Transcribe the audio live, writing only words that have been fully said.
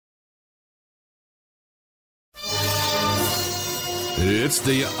It's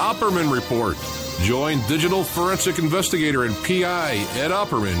the Opperman Report. Join digital forensic investigator and PI Ed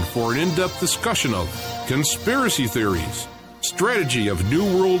Opperman for an in-depth discussion of conspiracy theories, strategy of New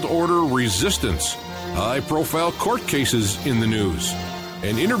World Order resistance, high-profile court cases in the news,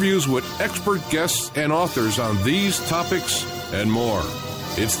 and interviews with expert guests and authors on these topics and more.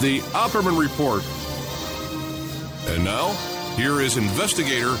 It's the Opperman Report. And now, here is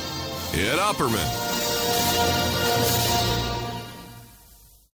investigator Ed Opperman.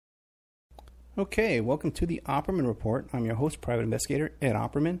 Okay, welcome to the Opperman Report. I'm your host, private investigator Ed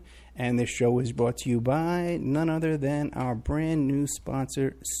Opperman, and this show is brought to you by none other than our brand new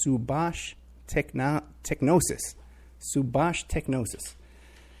sponsor, Subash Technosis. Subash Technosis.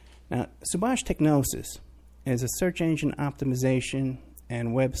 Now, Subash Technosis is a search engine optimization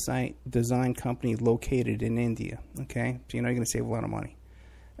and website design company located in India. Okay, so you know you're going to save a lot of money.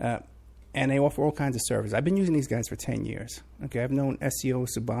 And they offer all kinds of services. I've been using these guys for 10 years. Okay, I've known SEO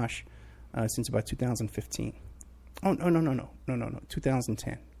Subash since about 2015. Oh, no,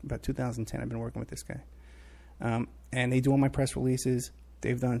 2010. About 2010, I've been working with this guy. And they do all my press releases.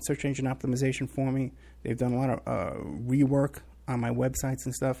 They've done search engine optimization for me. They've done a lot of rework on my websites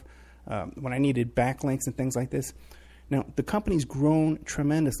and stuff when I needed backlinks and things like this. Now, the company's grown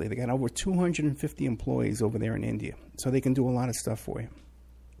tremendously. They got over 250 employees over there in India. So they can do a lot of stuff for you.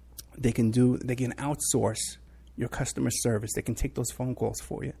 They can outsource your customer service. They can take those phone calls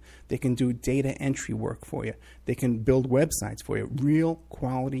for you. They can do data entry work for you. They can build websites for you, real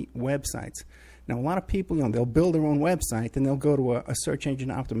quality websites. Now, a lot of people, they'll build their own website, then they'll go to a search engine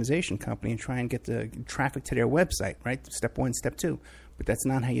optimization company and try and get the traffic to their website, right? Step one, step two. But that's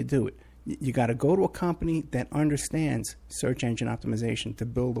not how you do it. You got to go to a company that understands search engine optimization to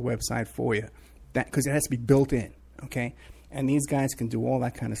build a website for you, because it has to be built in, okay? And these guys can do all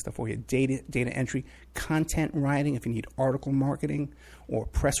that kind of stuff for you. Data entry, content writing, if you need article marketing or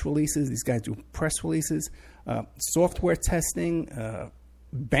press releases. These guys do press releases, software testing,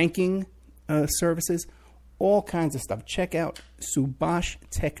 banking services, all kinds of stuff. Check out Subash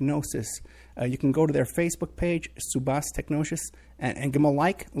Technosis. You can go to their Facebook page, Subash Technosis, and give them a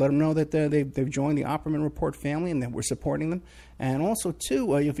like. Let them know that they've joined the Opperman Report family and that we're supporting them. And also,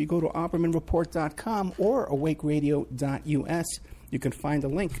 too, if you go to OppermanReport.com or AwakeRadio.us, you can find a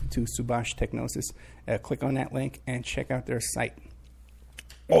link to Subash Technosis. Click on that link and check out their site.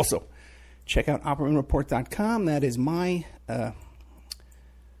 Also, check out OppermanReport.com. That is my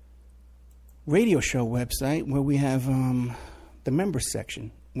radio show website where we have the members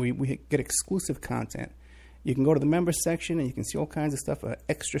section. We get exclusive content. You can go to the members section and you can see all kinds of stuff,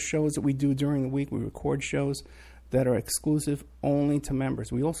 extra shows that we do during the week. We record shows that are exclusive only to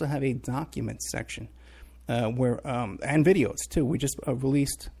members. We also have a documents section and videos too. We just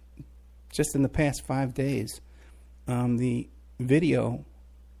released, just in the past 5 days, the video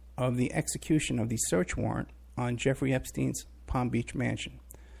of the execution of the search warrant on Jeffrey Epstein's Palm Beach mansion.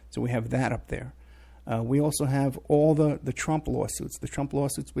 So we have that up there. We also have all the Trump lawsuits,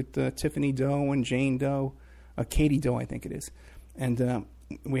 with Tiffany Doe and Jane Doe, Katie Doe, I think it is. And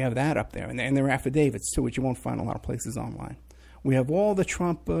we have that up there. And their affidavits, too, which you won't find a lot of places online. We have all the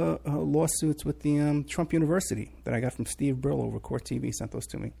Trump lawsuits with the Trump University that I got from Steve Brill over Court TV, sent those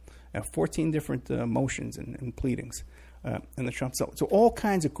to me. 14 different motions and pleadings in the Trump. So all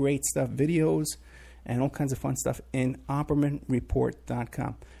kinds of great stuff, videos, and all kinds of fun stuff in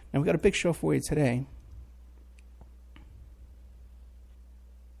OppermanReport.com. Now, we've got a big show for you today.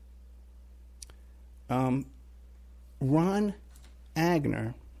 Ron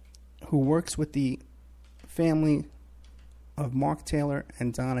Aigner, who works with the family of Mark Taylor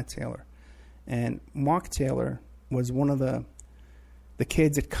and Donna Taylor. And Mark Taylor was one of the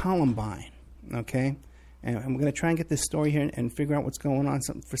kids at Columbine, okay? And I'm going to try and get this story here and figure out what's going on.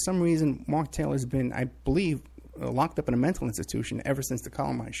 For some reason, Mark Taylor's been, I believe, locked up in a mental institution ever since the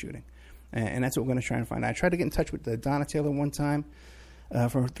Columbine shooting. And that's what we're going to try and find out. I tried to get in touch with Donna Taylor one time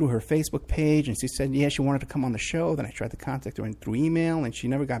through her Facebook page, and she said, yeah, she wanted to come on the show. Then I tried to contact her through email, and she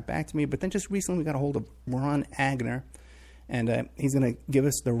never got back to me. But then just recently we got a hold of Ron Aigner, and he's going to give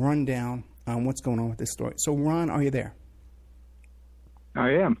us the rundown on what's going on with this story. So, Ron, are you there?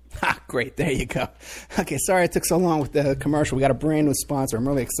 I am. Great. There you go. Okay, sorry it took so long with the commercial. We got a brand new sponsor. I'm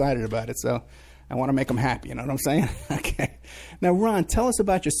really excited about it, so I want to make them happy. You know what I'm saying? Okay. Now, Ron, tell us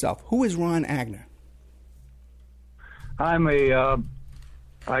about yourself. Who is Ron Aigner? I'm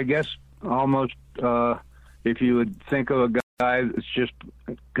I guess almost, if you would think of a guy that's just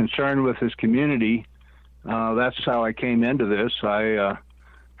concerned with his community, that's how I came into this. I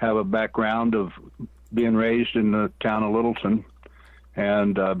have a background of being raised in the town of Littleton,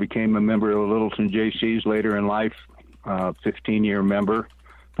 and became a member of the Littleton JCs later in life, 15-year member,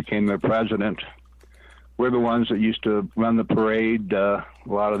 became their president. We're the ones that used to run the parade. A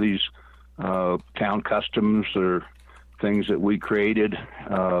lot of these town customs or things that we created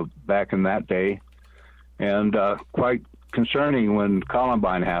back in that day. And quite concerning when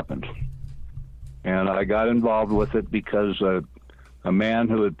Columbine happened. And I got involved with it because a man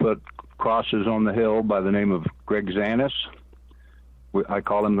who had put crosses on the hill by the name of Greg Zanis, I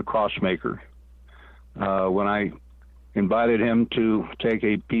call him the Crossmaker. When I invited him to take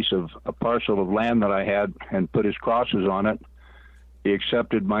a parcel of land that I had and put his crosses on it, he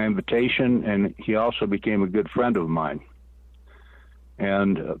accepted my invitation, and he also became a good friend of mine.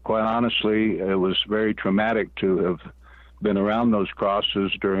 And quite honestly, it was very traumatic to have been around those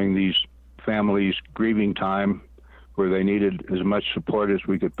crosses during these families' grieving time, where they needed as much support as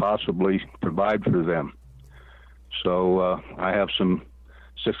we could possibly provide for them. So I have some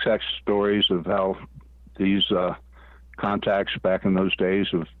success stories of how these contacts back in those days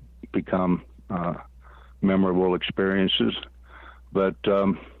have become memorable experiences. But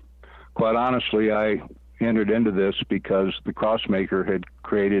quite honestly, I entered into this because the Crossmaker had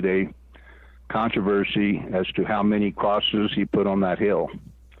created a controversy as to how many crosses he put on that hill.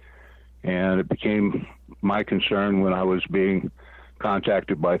 And it became my concern when I was being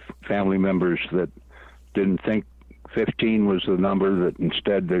contacted by family members that didn't think 15 was the number, that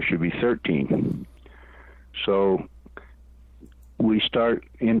instead there should be 13. So we start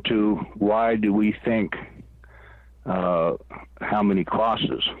into why do we think how many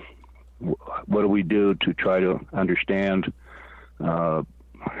crosses? What do we do to try to understand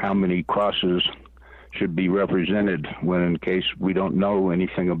how many crosses should be represented when, in case we don't know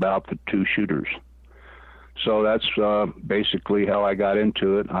anything about the two shooters? So that's basically how I got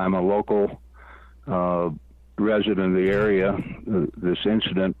into it. I'm a local resident of the area. This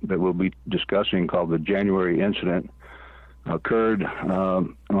incident that we'll be discussing, called the January incident, occurred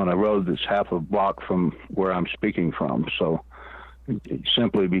on a road that's half a block from where I'm speaking from. So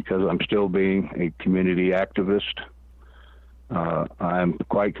simply because I'm still being a community activist, I'm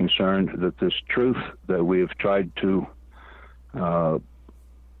quite concerned that this truth that we have tried to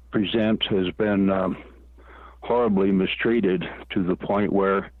present has been horribly mistreated to the point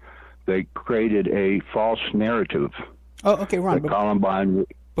where they created a false narrative. Oh, okay, Ron. Columbine.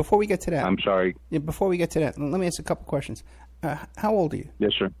 Before we get to that, I'm sorry. Yeah, before we get to that, let me ask a couple questions. How old are you?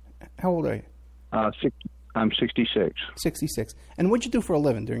 Yes, sir. How old are you? I'm 66. 66. And what'd you do for a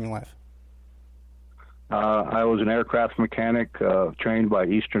living during your life? I was an aircraft mechanic trained by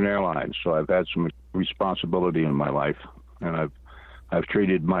Eastern Airlines, so I've had some responsibility in my life, and I've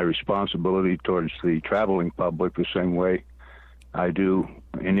treated my responsibility towards the traveling public the same way I do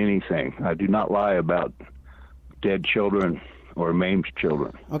in anything. I do not lie about dead children or maimed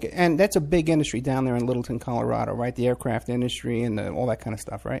children. Okay, and that's a big industry down there in Littleton, Colorado, right? The aircraft industry and all that kind of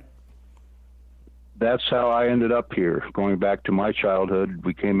stuff, right? That's how I ended up here. Going back to my childhood,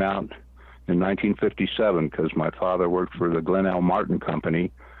 we came out in 1957 because my father worked for the Glenn L. Martin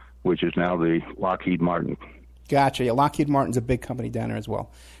Company, which is now the Lockheed Martin. Gotcha. Yeah, Lockheed Martin's a big company down there as well.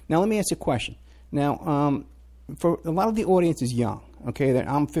 Now, let me ask you a question. Now, for a lot of the audience is young, okay?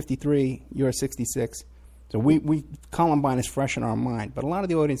 I'm 53, you're 66. So Columbine is fresh in our mind, but a lot of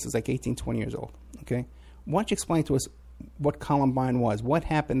the audience is like 18, 20 years old, okay? Why don't you explain to us what Columbine was? What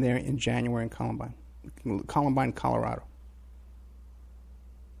happened there in January in Columbine, Colorado?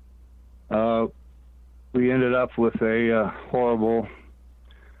 We ended up with a horrible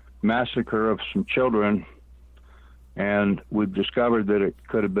massacre of some children, and we've discovered that it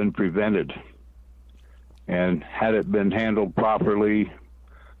could have been prevented. And had it been handled properly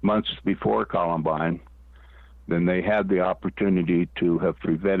months before Columbine, then they had the opportunity to have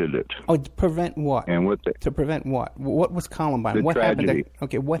prevented it. Oh, to prevent what? And to prevent what? What was Columbine? The what tragedy.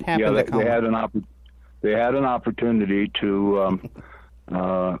 Happened? What happened at Columbine? They had an opportunity to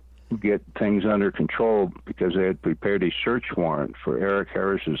get things under control because they had prepared a search warrant for Eric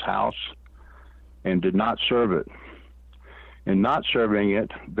Harris's house and did not serve it. In not serving it,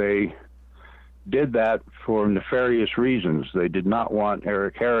 they did that for nefarious reasons. They did not want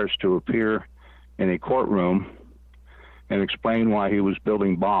Eric Harris to appear in a courtroom and explain why he was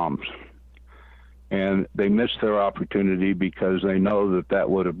building bombs. And they missed their opportunity because they know that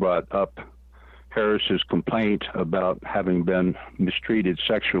would have brought up Harris's complaint about having been mistreated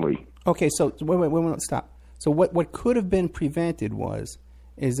sexually. Okay, so wait, stop. So what could have been prevented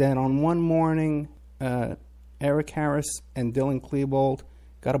is that on one morning, Eric Harris and Dylan Klebold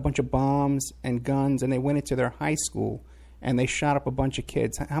got a bunch of bombs and guns, and they went into their high school, and they shot up a bunch of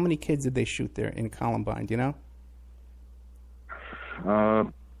kids. How many kids did they shoot there in Columbine? Do you know?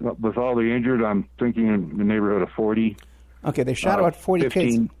 with all the injured, I'm thinking in the neighborhood of 40. Okay, they shot about 40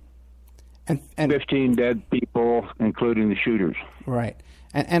 15, kids. And 15 dead people, including the shooters. Right.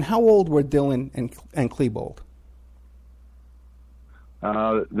 And how old were Dillon and Klebold?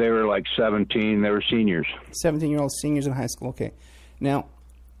 They were like 17. They were seniors. 17-year-old seniors in high school. Okay. Now,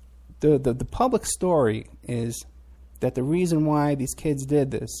 the public story is that the reason why these kids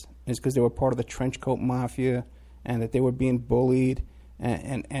did this is because they were part of the trenchcoat mafia and that they were being bullied,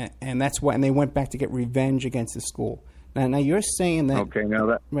 and that's why. And they went back to get revenge against the school. Now you're saying that. Okay.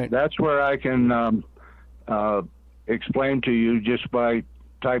 Now right. that's where I can explain to you just by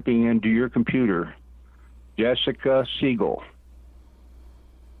typing into your computer, Jessica Siegel.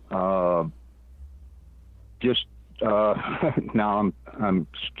 Now I'm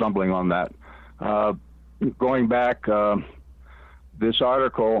stumbling on that. Going back, this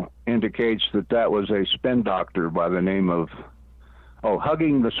article indicates that was a spin doctor by the name of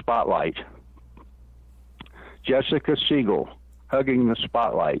Hugging the Spotlight. Jessica Siegel, Hugging the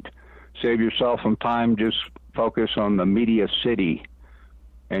Spotlight. Save yourself some time. Just focus on the media city,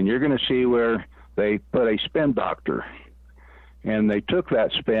 and you're going to see where they put a spin doctor. And they took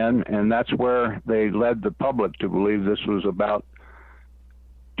that spin, and that's where they led the public to believe this was about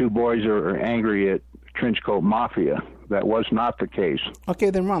two boys who are angry at Trenchcoat Mafia. That was not the case.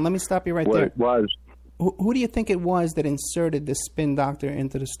 Okay, then, Ron, let me stop you right what there. It was. Who do you think it was that inserted this spin doctor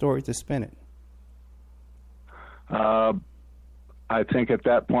into the story to spin it? I think at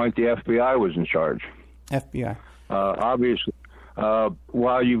that point the FBI was in charge. FBI. Obviously,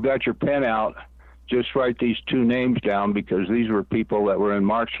 while you've got your pen out, just write these two names down, because these were people that were in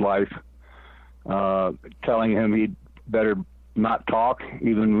Mark's life, telling him he'd better not talk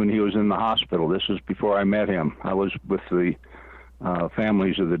even when he was in the hospital. This was before I met him. I was with the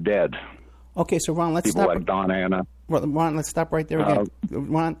families of the dead. Okay, so Ron, let's people stop. Like Don Anna. Ron, let's stop right there again.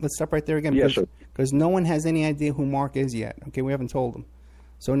 Ron, let's stop right there again. Yes, sir. Because no one has any idea who Mark is yet. Okay, we haven't told them.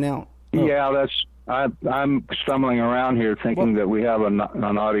 So now. Yeah, I'm stumbling around here thinking that we have an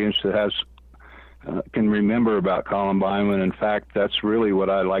audience that has can remember about Columbine, when in fact that's really what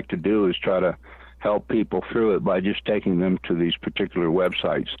I like to do, is try to help people through it by just taking them to these particular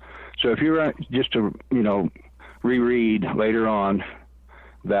websites. So if you're just to reread later on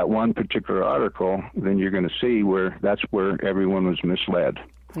that one particular article, then you're going to see where that's where everyone was misled.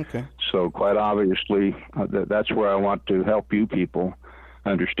 Okay. So quite obviously, that's where I want to help you people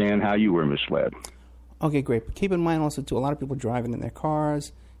understand how you were misled. Okay, great. But keep in mind also, too, a lot of people driving in their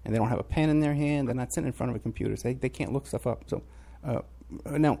cars, and they don't have a pen in their hand. They're not sitting in front of a computer. So they can't look stuff up. So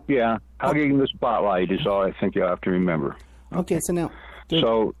now. Yeah, hugging the spotlight is all I think you have to remember. Okay, so now.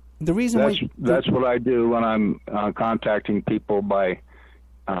 The reason that's what I do when I'm contacting people by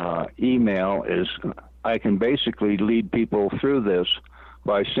email is I can basically lead people through this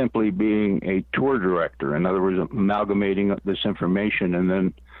by simply being a tour director. In other words, amalgamating this information, and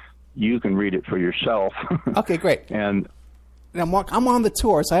then you can read it for yourself. Okay, great. And now, Mark, I'm on the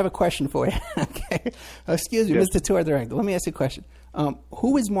tour, so I have a question for you. Okay, excuse me, Mr. Tour Director. Let me ask you a question.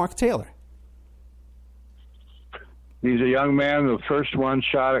 Who is Mark Taylor? He's a young man, the first one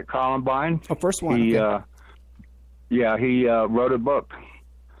shot at Columbine. Oh, first one. He, okay. He wrote a book,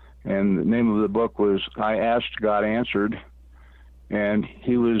 and the name of the book was I Asked, God Answered. And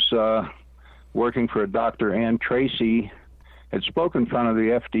he was working for Dr. Ann Tracy, had spoken in front of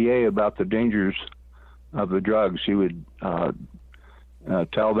the FDA about the dangers of the drugs. He would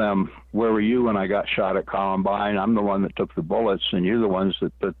tell them, where were you when I got shot at Columbine? I'm the one that took the bullets, and you're the ones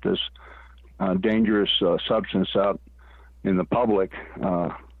that put this dangerous substance out in the public.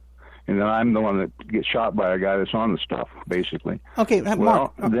 And then I'm the one that gets shot by a guy that's on the stuff, basically. Okay,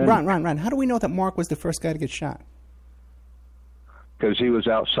 Mark, Ron, how do we know that Mark was the first guy to get shot? Because he was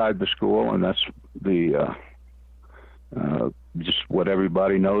outside the school, and that's the just what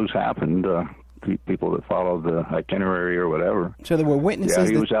everybody knows happened. People that follow the itinerary or whatever. So there were witnesses.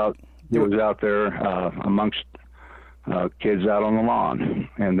 Yeah, he was out. He was out there amongst kids out on the lawn,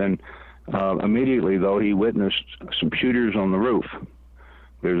 and then immediately, though, he witnessed some shooters on the roof.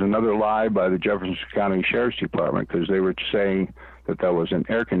 There's another lie by the Jefferson County Sheriff's Department, because they were saying that was an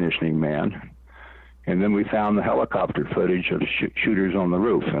air conditioning man. And then we found the helicopter footage of shooters on the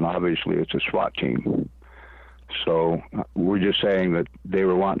roof, and obviously it's a SWAT team. So we're just saying that they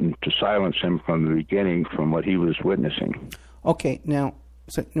were wanting to silence him from the beginning from what he was witnessing. Okay, now,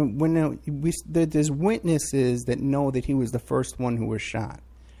 there's witnesses that know that he was the first one who was shot.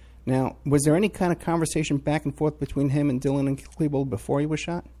 Now, was there any kind of conversation back and forth between him and Dillon and Klebold before he was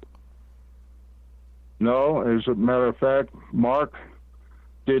shot? No, as a matter of fact, Mark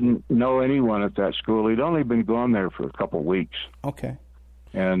didn't know anyone at that school. He'd only been gone there for a couple of weeks. Okay.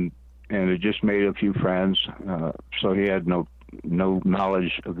 and it just made a few friends. So he had no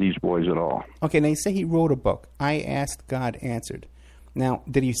knowledge of these boys at all. Okay, now you say he wrote a book. I Asked, God Answered. Now,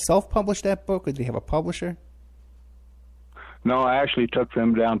 did he self-publish that book, or did he have a publisher? No, I actually took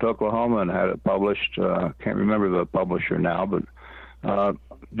them down to Oklahoma and had it published. Can't remember the publisher now, but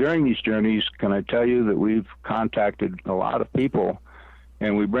during these journeys, can I tell you that we've contacted a lot of people,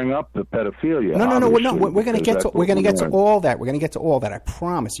 and we bring up the pedophilia. No. We're going to get to all that. We're going to get to all that. I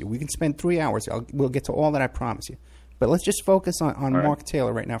promise you. We can spend 3 hours. We'll get to all that. I promise you. But let's just focus on Mark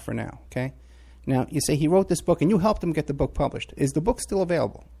Taylor right now for now. Okay. Now you say he wrote this book, and you helped him get the book published. Is the book still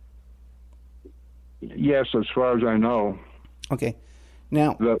available? Yes, as far as I know. Okay.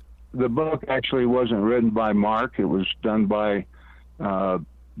 Now the book actually wasn't written by Mark. It was done by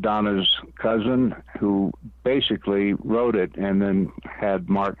Donna's cousin, who basically wrote it and then had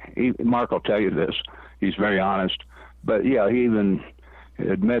Mark. Mark will tell you this. He's very honest. But yeah, he even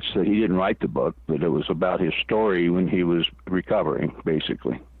admits that he didn't write the book, but it was about his story when he was recovering,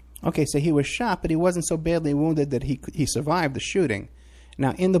 basically. Okay, so he was shot, but he wasn't so badly wounded that he survived the shooting.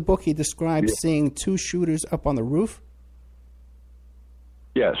 Now, in the book, he describes seeing two shooters up on the roof.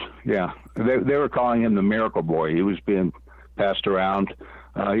 Yes, yeah. They were calling him the Miracle Boy. He was being passed around.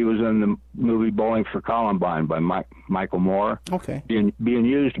 He was in the movie Bowling for Columbine by Michael Moore. Okay. Being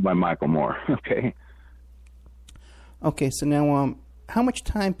used by Michael Moore. Okay. Okay, so now, how much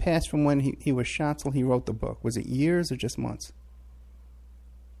time passed from when he was shot till he wrote the book? Was it years or just months?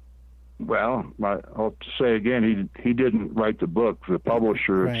 Well, I'll say again, he didn't write the book. The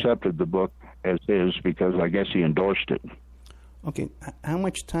publisher accepted the book as his because I guess he endorsed it. Okay, how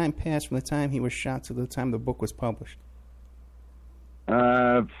much time passed from the time he was shot to the time the book was published?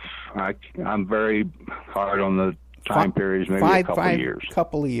 I'm very hard on the time periods, maybe a couple of years.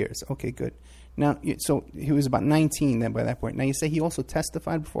 Couple of years. Okay, good. Now, so he was about 19 then by that point. Now, you say he also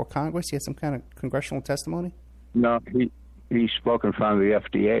testified before Congress? He had some kind of congressional testimony? No, he spoke in front of the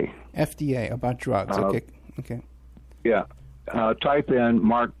FDA. FDA, about drugs. Okay. Yeah. Type in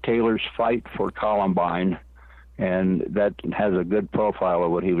Mark Taylor's Fight for Columbine, and that has a good profile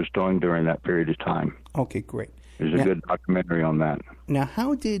of what he was doing during that period of time. Okay, great. There's a good documentary on that. Now,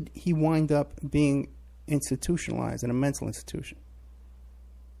 how did he wind up being institutionalized in a mental institution?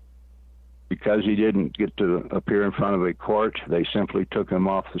 Because he didn't get to appear in front of a court, they simply took him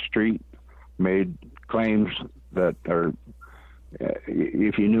off the street, made claims that are,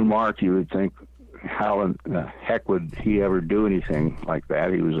 if you knew Mark, you would think, how in the heck would he ever do anything like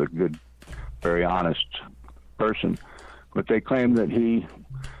that? He was a good, very honest person. But they claimed that he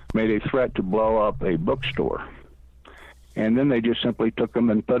made a threat to blow up a bookstore. And then they just simply took him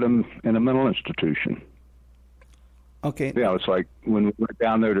and put him in a mental institution. Okay. Yeah, it's like when we went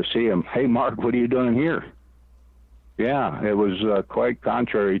down there to see him, hey, Mark, what are you doing here? Yeah, it was quite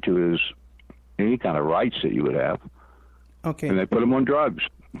contrary to any kind of rights that you would have. Okay. And they put him on drugs.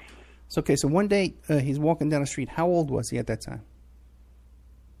 So one day he's walking down the street. How old was he at that time?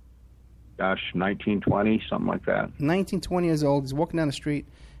 Gosh, 1920, something like that. 19, 20 years old. He's walking down the street.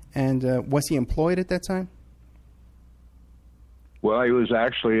 And was he employed at that time? Well, he was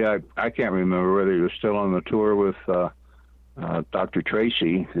actually, I can't remember whether he was still on the tour with Dr.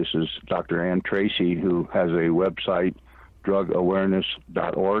 Tracy. This is Dr. Ann Tracy, who has a website,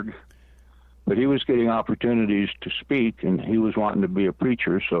 drugawareness.org. But he was getting opportunities to speak, and he was wanting to be a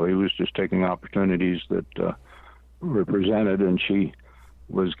preacher, so he was just taking opportunities that were presented, and she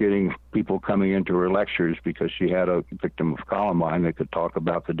was getting people coming into her lectures because she had a victim of Columbine that could talk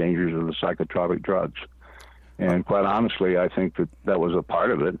about the dangers of the psychotropic drugs. And quite honestly, I think that was a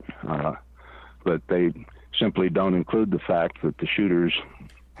part of it, but they simply don't include the fact that the shooters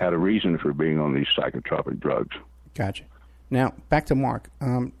had a reason for being on these psychotropic drugs. Gotcha. Now, back to Mark.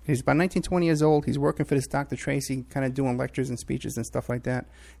 He's about 19, 20 years old. He's working for this Dr. Tracy, kind of doing lectures and speeches and stuff like that.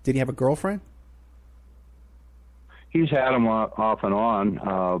 Did he have a girlfriend? He's had them off and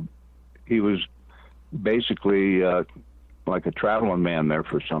on. He was basically like a traveling man there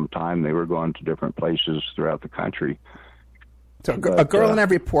for some time. They were going to different places throughout the country. So a girl in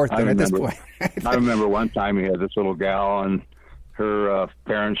every port then at this point. I remember one time he had this little gal, and her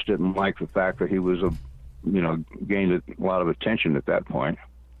parents didn't like the fact that he was gained a lot of attention at that point.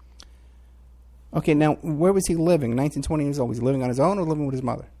 Okay, now, where was he living? 19, 20 years old. Was he living on his own or living with his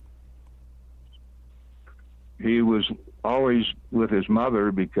mother? He was always with his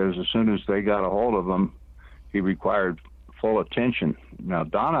mother because as soon as they got a hold of him, he required full attention. Now,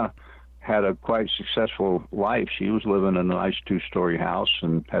 Donna had a quite successful life. She was living in a nice 2-story house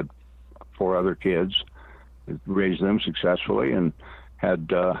and had 4 other kids, raised them successfully, and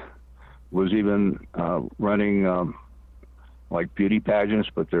had was even running like beauty pageants,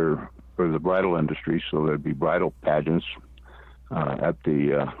 but they're for the bridal industry, so there'd be bridal pageants at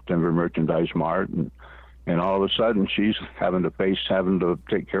the Denver Merchandise Mart, and all of a sudden she's having to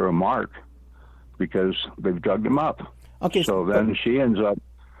take care of Mark because they've drugged him up. Okay, so then she ends up.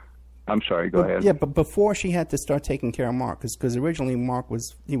 I'm sorry. Go ahead. Yeah, but before she had to start taking care of Mark, because originally Mark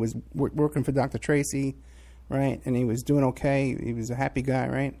was working for Dr. Tracy, right, and he was doing okay. He was a happy guy,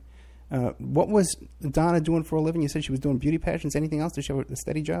 right? What was Donna doing for a living? You said she was doing beauty pageants. Anything else? Did she have a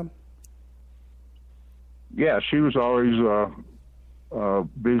steady job? Yeah, she was always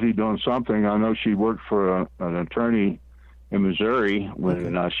busy doing something. I know she worked for an attorney in Missouri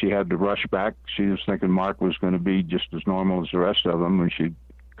when she had to rush back. She was thinking Mark was going to be just as normal as the rest of them when she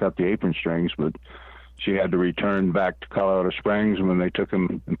cut the apron strings, but she had to return back to Colorado Springs when they took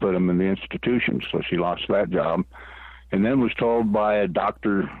him and put him in the institution, so she lost that job. And then was told by a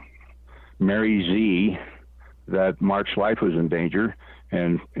Dr. Mary Z that Mark's life was in danger,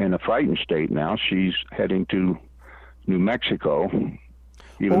 and in a frightened state now. She's heading to New Mexico.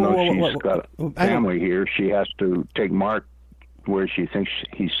 Even though she's got family here, she has to take Mark where she thinks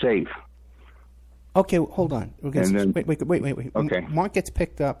he's safe. Okay, hold on. Okay, wait. Okay. Mark gets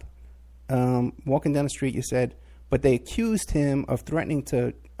picked up walking down the street, you said, but they accused him of threatening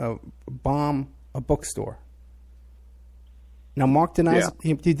to bomb a bookstore. Now, Mark denies.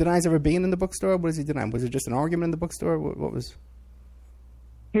 Yeah. He denies ever being in the bookstore. What does he deny? Was it just an argument in the bookstore? What was?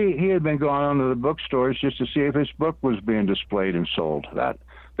 He had been going on to the bookstores just to see if his book was being displayed and sold. That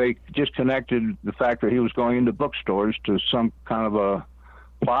they just connected the fact that he was going into bookstores to some kind of a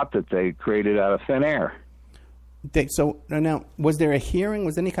plot that they created out of thin air. So now, was there a hearing?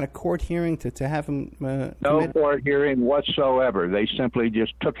 Was there any kind of court hearing to have him? No court hearing whatsoever. They simply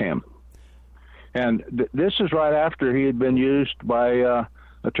just took him. And this is right after he had been used by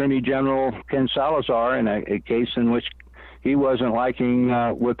Attorney General Ken Salazar in a case in which he wasn't liking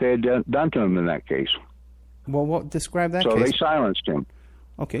what they had done to him in that case. Well, describe that case. So they silenced him.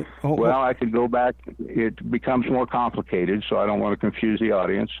 Okay. Well, I could go back. It becomes more complicated, so I don't want to confuse the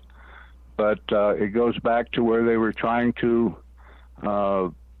audience. But it goes back to where they were trying to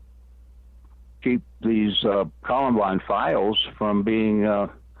keep these Columbine files from being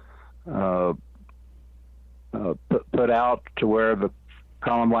put out to where the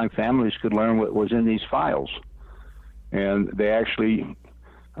Columbine families could learn what was in these files. And they actually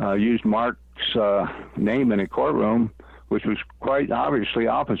used Mark's name in a courtroom, which was quite obviously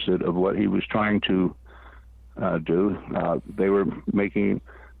opposite of what he was trying to do. They were making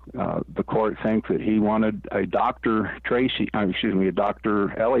the court think that he wanted a Dr.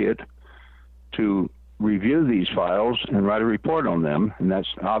 Elliott to review these files and write a report on them, and that's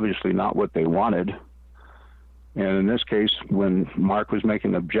obviously not what they wanted. And in this case, when Mark was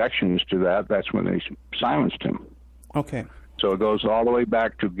making objections to that, that's when they silenced him. Okay. So it goes all the way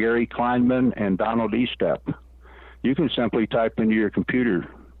back to Gary Kleinman and Donald Estep. You can simply type into your computer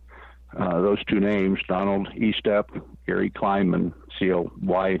those two names, Donald Estep, Gary Kleinman,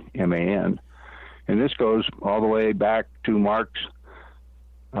 Clyman. And this goes all the way back to Mark's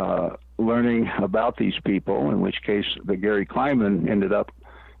learning about these people, in which case the Gary Kleinman ended up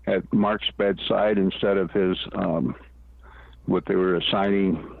at Mark's bedside instead of his, what they were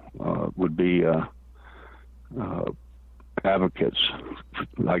assigning would be advocates.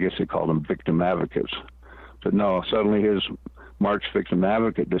 I guess they called them victim advocates. But no, suddenly Mark's victim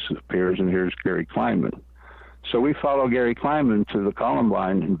advocate disappears, and here's Gary Kleinman. So we follow Gary Kleinman to the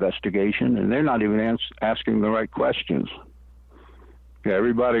Columbine investigation, and they're not even asking the right questions. Yeah,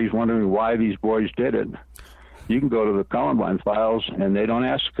 everybody's wondering why these boys did it. You can go to the Columbine files, and they don't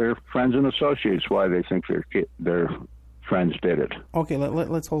ask their friends and associates why they think their friends did it. Okay,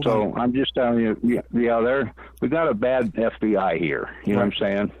 let's hold on. So I'm just telling you, we got a bad FBI here. You know what I'm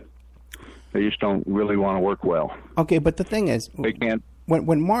saying? They just don't really want to work well. Okay, but the thing is, they can't.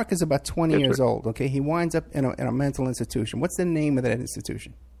 When Mark is about 20 years old, okay, he winds up in a mental institution. What's the name of that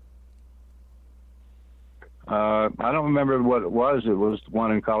institution? I don't remember what it was. It was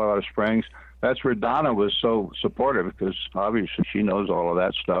one in Colorado Springs. That's where Donna was so supportive, because obviously she knows all of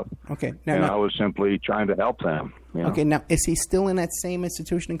that stuff. Okay. Now, I was simply trying to help them. You know? Okay, now, is he still in that same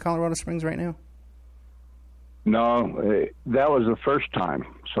institution in Colorado Springs right now? No, that was the first time.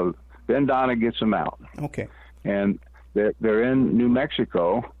 So then Donna gets him out. Okay. And they're in New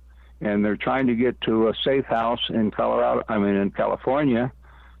Mexico, and they're trying to get to a safe house in California,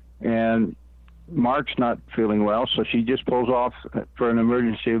 and Mark's not feeling well, so she just pulls off for an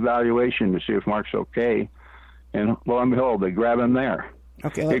emergency evaluation to see if Mark's okay. And lo and behold, they grab him there.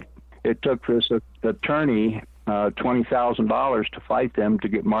 Okay. It took this attorney $20,000 to fight them to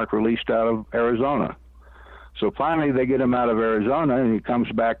get Mark released out of Arizona. So finally they get him out of Arizona, and he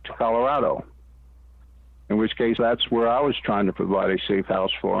comes back to Colorado. In which case, that's where I was trying to provide a safe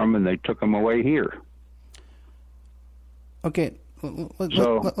house for him, and they took him away here. Okay,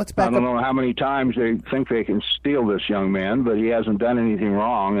 let's back up. I don't know how many times they think they can steal this young man, but he hasn't done anything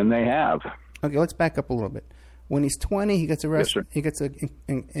wrong, and they have. Okay, let's back up a little bit. When he's 20, he gets arrested. Yes, he gets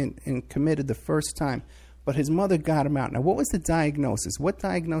committed the first time, but his mother got him out. Now, what was the diagnosis? What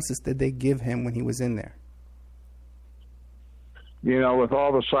diagnosis did they give him when he was in there? You know, with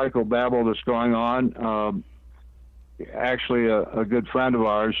all the psychobabble that's going on, actually a good friend of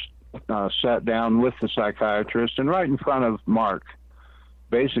ours sat down with the psychiatrist, and right in front of Mark,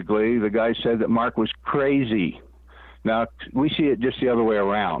 basically, the guy said that Mark was crazy. Now, we see it just the other way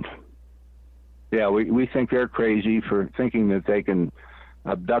around. Yeah, we think they're crazy for thinking that they can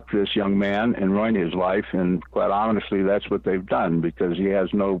abduct this young man and ruin his life, and quite honestly, that's what they've done, because he has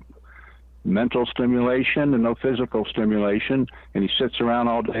no mental stimulation and no physical stimulation, and he sits around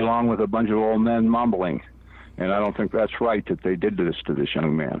all day long with a bunch of old men mumbling. And I don't think that's right that they did this to this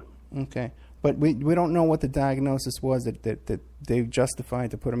young man. Okay. But we don't know what the diagnosis was that they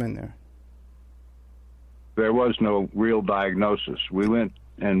justified to put him in there. There was no real diagnosis. We went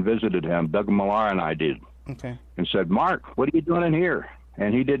and visited him, Doug Millar and I did. Okay. And said, Mark, what are you doing in here?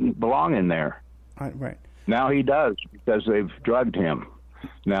 And he didn't belong in there. Right. Now he does, because they've drugged him.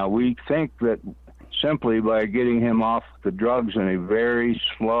 Now, we think that simply by getting him off the drugs in a very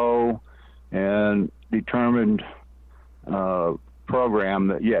slow and determined program,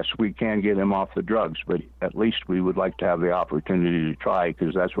 that, yes, we can get him off the drugs, but at least we would like to have the opportunity to try,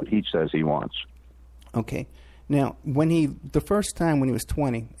 because that's what he says he wants. Okay. Now, the first time when he was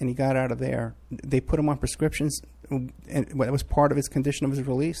 20 and he got out of there, they put him on prescriptions, and that was part of his condition of his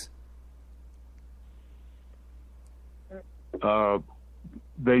release?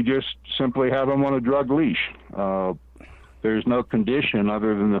 They just simply have him on a drug leash. There's no condition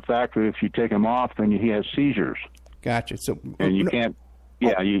other than the fact that if you take him off, then he has seizures. Gotcha. So, and you can't.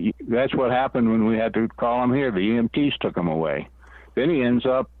 Yeah, that's what happened when we had to call him here. The EMTs took him away. Then he ends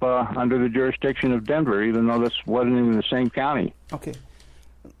up under the jurisdiction of Denver, even though this wasn't even the same county. Okay.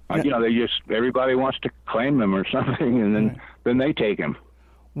 You know, everybody wants to claim him or something, and then they take him.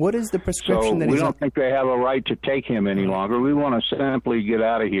 What is the prescription that we don't think they have a right to take him any longer. We want to simply get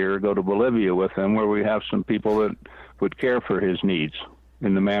out of here, go to Bolivia with him, where we have some people that would care for his needs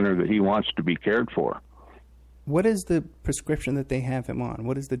in the manner that he wants to be cared for. What is the prescription that they have him on?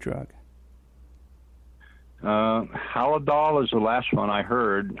 What is the drug? Halidol is the last one I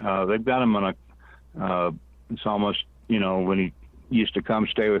heard. They've got him on it's almost, when he used to come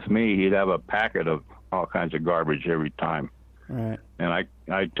stay with me, he'd have a packet of all kinds of garbage every time. Right. And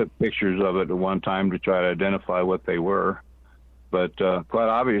I took pictures of it at one time to try to identify what they were. But quite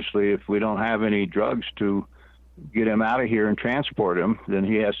obviously, if we don't have any drugs to get him out of here and transport him, then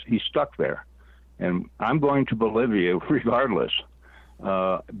he's stuck there. And I'm going to Bolivia regardless.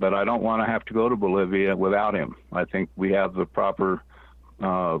 But I don't want to have to go to Bolivia without him. I think we have the proper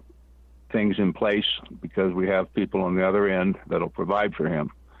things in place, because we have people on the other end that'll provide for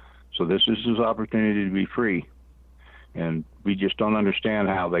him. So this is his opportunity to be free. And we just don't understand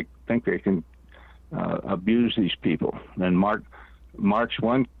how they think they can abuse these people. And Mark's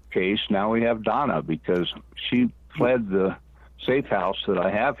one case, now we have Donna, because she fled the safe house that I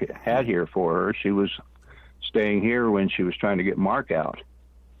had here for her. She was staying here when she was trying to get Mark out.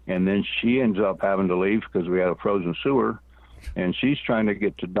 And then she ends up having to leave because we had a frozen sewer. And she's trying to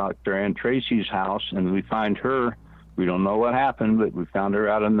get to Dr. Ann Tracy's house, and we find her. We don't know what happened, but we found her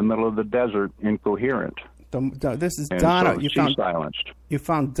out in the middle of the desert, incoherent. This is and Donna. So she's silenced. You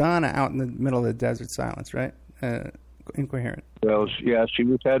found Donna out in the middle of the desert, silence, right? Incoherent. Well, yeah, she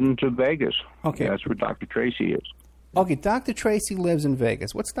was heading to Vegas. Okay. That's where Dr. Tracy is. Okay, Dr. Tracy lives in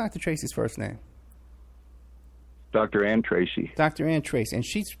Vegas. What's Dr. Tracy's first name? Dr. Ann Tracy. Dr. Ann Tracy. And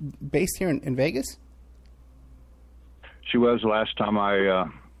she's based here in Vegas? She was the last time I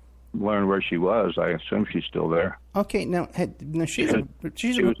learned where she was. I assume she's still there. Okay, now she was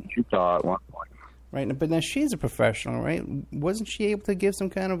in Utah at one point. Right, but now she's a professional, right? Wasn't she able to give some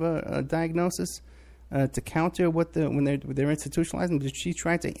kind of a diagnosis to counter when they're institutionalizing? Did she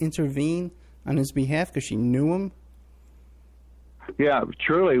try to intervene on his behalf because she knew him? Yeah,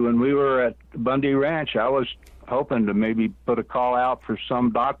 truly, when we were at Bundy Ranch, I was hoping to maybe put a call out for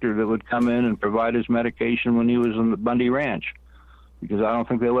some doctor that would come in and provide his medication when he was in the Bundy Ranch, because I don't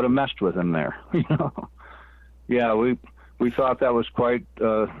think they would have messed with him there. Yeah, we thought that was quite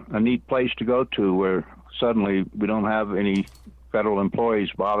a neat place to go to, where suddenly we don't have any federal employees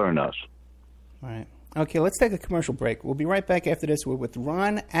bothering us. All right. Okay, let's take a commercial break. We'll be right back after this. We're with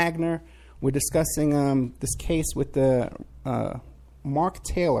Ron Aigner We're discussing this case with the Mark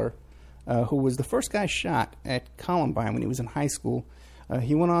Taylor, who was the first guy shot at Columbine when he was in high school.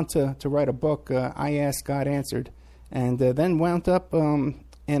 He went on to write a book, I Asked, God Answered, and then wound up in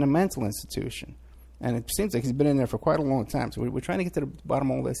a mental institution. And it seems like he's been in there for quite a long time. So we're trying to get to the bottom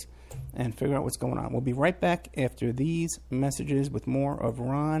of all this and figure out what's going on. We'll be right back after these messages with more of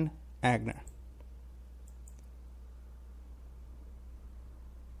Ron Aigner.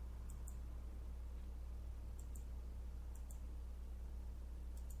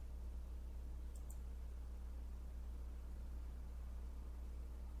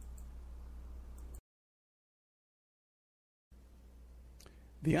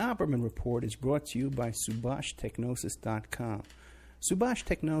 The Opperman Report is brought to you by SubhashTechnosis.com. Subash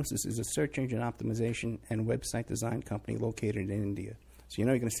Technosis is a search engine optimization and website design company located in India. So you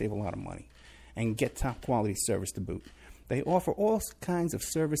know you're going to save a lot of money and get top quality service to boot. They offer all kinds of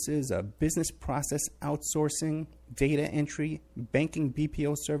services, business process outsourcing, data entry, banking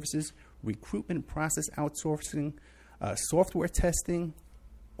BPO services, recruitment process outsourcing, software testing,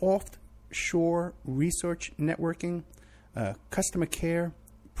 offshore research networking, customer care,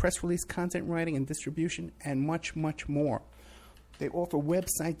 press release content writing and distribution, and much, much more. They offer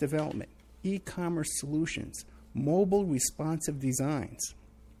website development, e-commerce solutions, mobile responsive designs.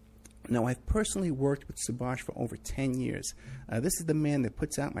 Now, I've personally worked with Subhash for over 10 years. This is the man that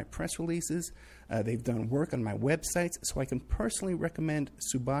puts out my press releases. They've done work on my websites, so I can personally recommend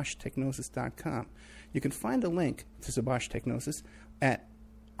SubhashTechnosis.com. You can find a link to Subash Technosis at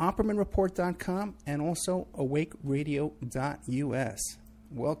OppermanReport.com and also AwakeRadio.us.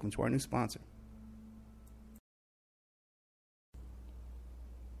 Welcome to our new sponsor.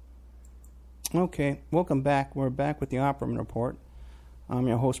 Okay, welcome back. We're back with the Opperman Report. I'm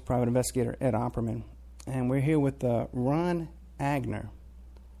your host, Private Investigator Ed Opperman, and we're here with Ron Aigner,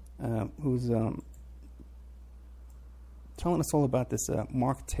 who's telling us all about this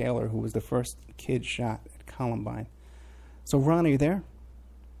Mark Taylor, who was the first kid shot at Columbine. So, Ron, are you there?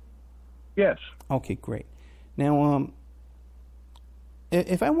 Yes. Okay, great. Now,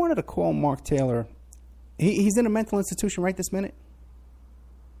 if I wanted to call Mark Taylor, he's in a mental institution right this minute?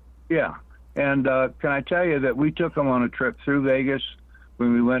 Yeah. And can I tell you that we took him on a trip through Vegas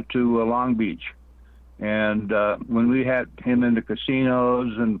when we went to Long Beach. And when we had him into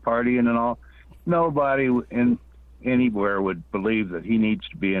casinos and partying and all, nobody anywhere would believe that he needs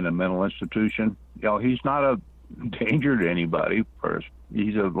to be in a mental institution. You know, he's not a danger to anybody.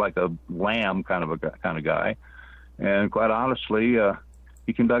 He's like a lamb kind of guy. And quite honestly,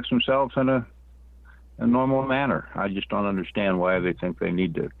 he conducts himself in a normal manner. I just don't understand why they think they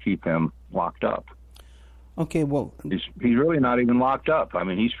need to keep him locked up. Okay, well, he's really not even locked up. I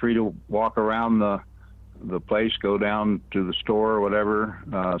mean, he's free to walk around the place, go down to the store or whatever.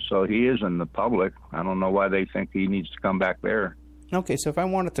 So he is in the public. I don't know why they think he needs to come back there. Okay, so if I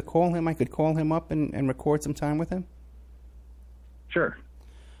wanted to call him, I could call him up and record some time with him? Sure.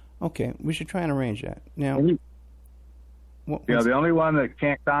 Okay, we should try and arrange that. Now, the only one that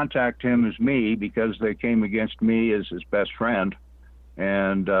can't contact him is me, because they came against me as his best friend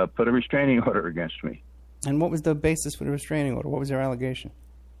and put a restraining order against me. And what was the basis for the restraining order? What was their allegation?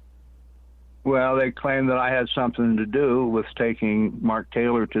 Well, they claimed that I had something to do with taking Mark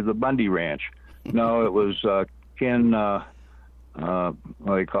Taylor to the Bundy Ranch. No, it was Ken, what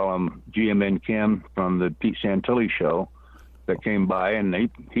they call him, GMN Kim from the Pete Santilli show that came by, and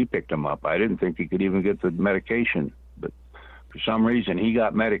he picked him up. I didn't think he could even get the medication. But for some reason, he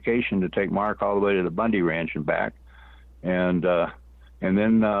got medication to take Mark all the way to the Bundy Ranch and back, and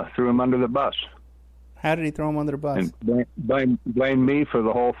then threw him under the bus. How did he throw him under the bus? And blame me for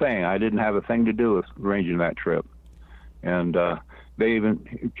the whole thing. I didn't have a thing to do with arranging that trip. And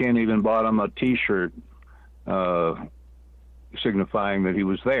Ken even bought him a T-shirt signifying that he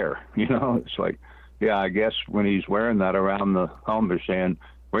was there. You know, it's like, yeah, I guess when he's wearing that around the home, they're saying,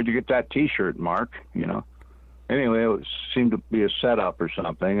 "Where'd you get that T-shirt, Mark?" You know. Anyway, it seemed to be a setup or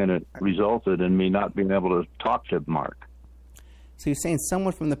something, and it resulted in me not being able to talk to Mark. So you're saying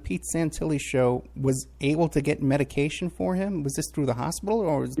someone from the Pete Santilli show was able to get medication for him? Was this through the hospital,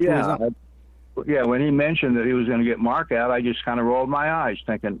 or was it through his own? Yeah, when he mentioned that he was going to get Mark out, I just kind of rolled my eyes,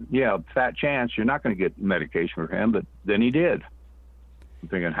 thinking, yeah, fat chance you're not going to get medication for him, but then he did. I'm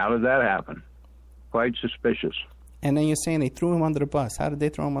thinking, how did that happen? Quite suspicious. And then you're saying they threw him under the bus. How did they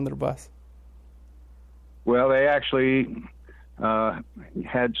throw him under the bus? Well, they actually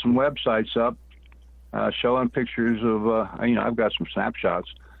had some websites up showing pictures of, I've got some snapshots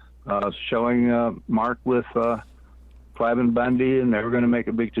showing Mark with Clive and Bundy, and they were going to make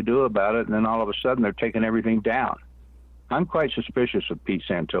a big to-do about it, and then all of a sudden they're taking everything down. I'm quite suspicious of Pete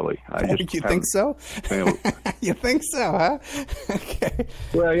Santilli. You think so? You think so, huh? Okay.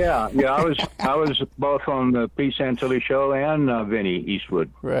 Well, yeah. I was both on the Pete Santilli show and Vinny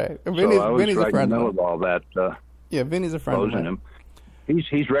Eastwood. Right. So I was Vinny's right a friend in the middle of all that. Yeah, Vinny's a friend of mine. Him.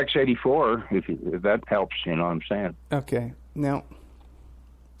 He's Rex 84. If that helps, you know what I'm saying. Okay. Now,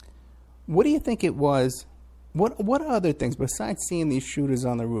 what do you think it was? What other things besides seeing these shooters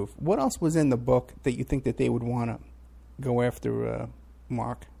on the roof? What else was in the book that you think that they would want to go after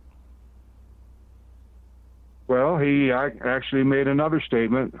Mark? Well, he actually made another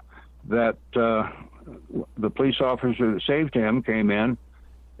statement that the police officer that saved him came in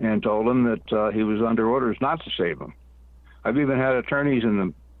and told him that he was under orders not to save him. I've even had attorneys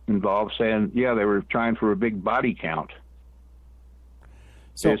involved saying, yeah, they were trying for a big body count.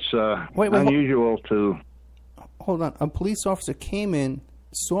 So it's unusual to... Hold on. A police officer came in,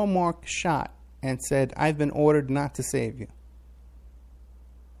 saw Mark shot, and said, I've been ordered not to save you.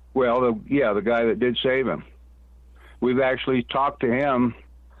 Well, the guy that did save him. We've actually talked to him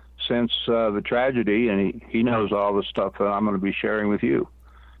since the tragedy, and he knows all the stuff that I'm going to be sharing with you.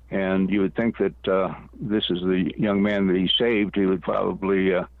 And you would think that this is the young man that he saved. He would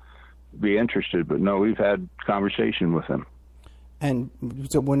probably be interested. But no, we've had conversation with him. And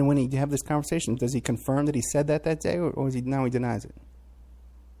so when he have this conversation, does he confirm that he said that day, or is he now he denies it?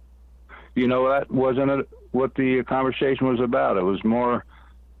 You know, that wasn't what the conversation was about. It was more,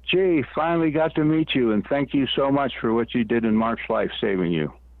 gee, finally got to meet you, and thank you so much for what you did in Mark's life, saving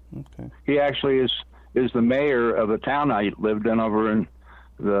you. Okay. He actually is the mayor of the town I lived in over in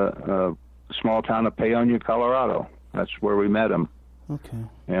the small town of Paonia, Colorado. That's where we met him. Okay.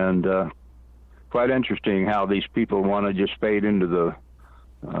 And quite interesting how these people want to just fade into the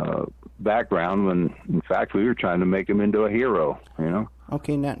background when, in fact, we were trying to make him into a hero, you know?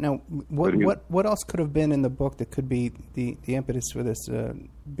 Okay, now what else could have been in the book that could be the impetus for this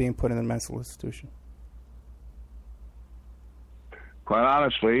being put in a mental institution? Quite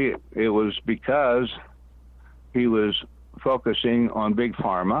honestly, it was because he was focusing on Big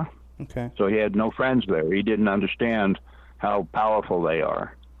Pharma. Okay. So he had no friends there. He didn't understand how powerful they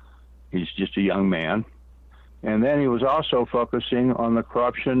are. He's just a young man. And then he was also focusing on the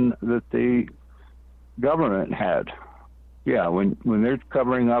corruption that the government had. Yeah, when they're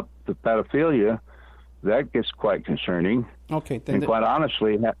covering up the pedophilia, that gets quite concerning. Okay. And quite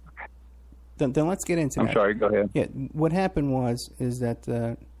honestly... Then let's get into that. I'm sorry, go ahead. Yeah, what happened is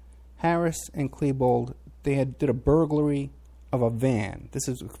that Harris and Klebold, they did a burglary of a van. This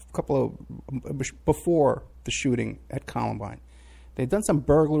is a couple of... before the shooting at Columbine. They'd done some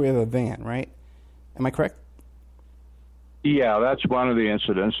burglary of a van, right? Am I correct? Yeah, that's one of the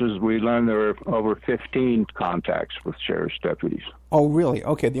incidences. We learned there were over 15 contacts with sheriff's deputies. Oh, really?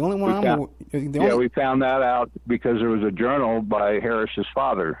 Okay, the only one we found that out because there was a journal by Harris's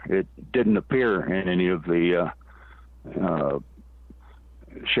father. It didn't appear in any of the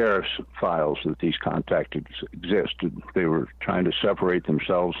sheriff's files that these contacts existed. They were trying to separate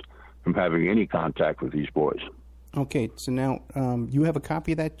themselves from having any contact with these boys. Okay, so now you have a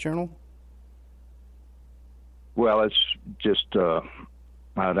copy of that journal? Well, it's just,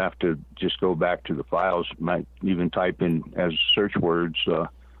 I'd have to just go back to the files. Might even type in as search words,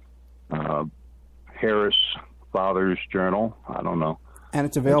 Harris Father's Journal. I don't know. And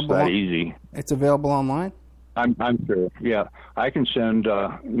it's available? It's that easy. It's available online? I'm sure, yeah. I can send,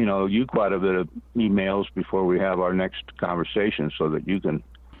 you quite a bit of emails before we have our next conversation so that you can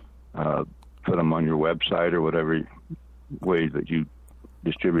put them on your website or whatever way that you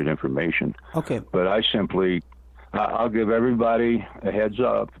distribute information. Okay. But I'll give everybody a heads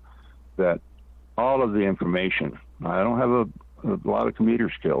up that all of the information, I don't have a lot of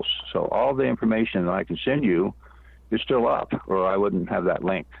computer skills, so all the information that I can send you is still up, or I wouldn't have that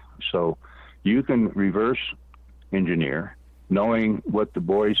link. So you can reverse engineer, knowing what the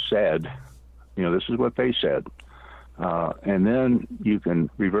boys said, this is what they said, and then you can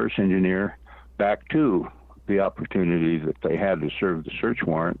reverse engineer back to the opportunity that they had to serve the search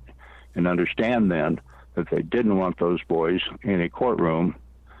warrant and understand then that they didn't want those boys in a courtroom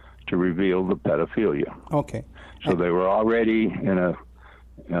to reveal the pedophilia. Okay. So they were already in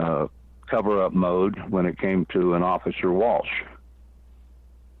a cover-up mode when it came to an Officer Walsh.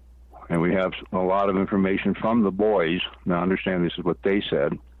 And we have a lot of information from the boys. Now, understand this is what they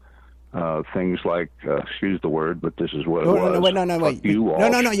said. Things like, excuse the word, but this is what it was. No, wait. You,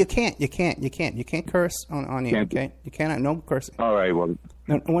 Walsh. No, you can't. You can't curse on here, okay? You cannot, no cursing. All right, well...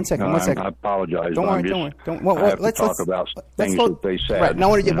 No, one second. I apologize. Don't worry. I have to talk about things that they said.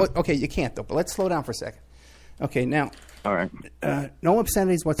 Right, okay, you can't, though, but let's slow down for a second. Okay, now... All right. No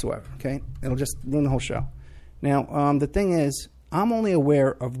obscenities whatsoever, okay? It'll just ruin the whole show. Now, the thing is, I'm only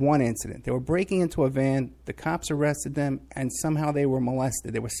aware of one incident. They were breaking into a van, the cops arrested them, and somehow they were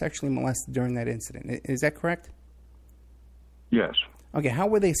molested. They were sexually molested during that incident. Is that correct? Yes. Okay, how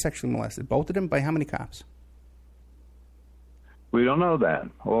were they sexually molested? Both of them? By how many cops? We don't know that.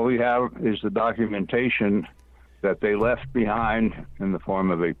 All we have is the documentation that they left behind in the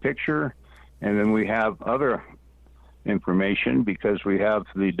form of a picture, and then we have other information because we have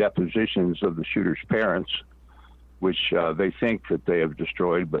the depositions of the shooter's parents, which they think that they have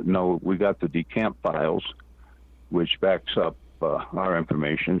destroyed, but no, we got the decamp files, which backs up our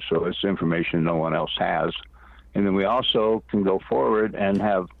information, so it's information no one else has. And then we also can go forward and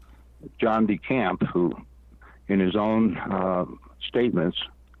have John DeCamp, who, in his own statements,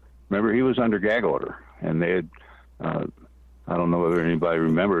 remember, he was under gag order, and they had, I don't know whether anybody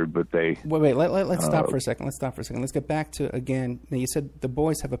remembered, but they... Wait, let's stop for a second. Let's get back to, again, now you said the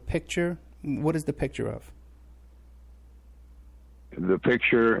boys have a picture. What is the picture of? The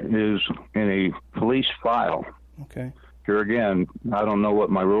picture is in a police file. Okay. Here again, I don't know what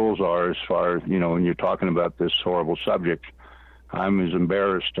my rules are as far as, when you're talking about this horrible subject. I'm as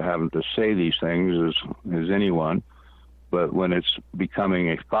embarrassed to having to say these things as anyone. But when it's becoming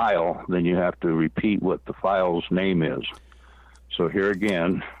a file, then you have to repeat what the file's name is. So here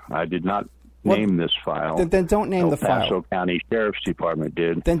again, I did not name this file. Then don't name the file. El Paso County Sheriff's Department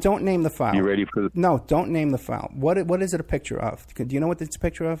did. Then don't name the file. You ready for the... No, don't name the file. What is it a picture of? Do you know what it's a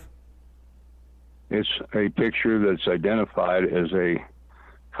picture of? It's a picture that's identified as a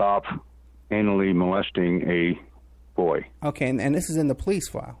cop anally molesting a boy. Okay, and this is in the police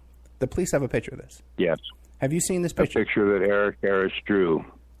file. The police have a picture of this. Yes. Have you seen this picture? A picture that Eric Harris drew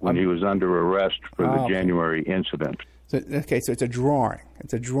when he was under arrest for the January incident. So it's a drawing.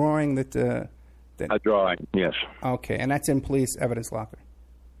 It's a drawing that... A drawing, yes. Okay, and that's in police evidence locker.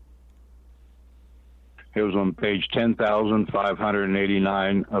 It was on page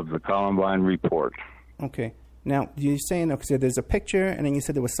 10,589 of the Columbine report. Okay. Now, you're saying, okay, so there's a picture, and then you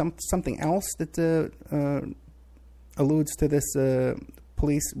said there was something else that alludes to this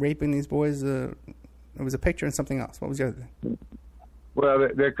police raping these boys. There was a picture and something else. What was the other thing? Well,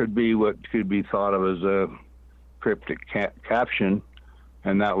 there could be what could be thought of as a cryptic caption,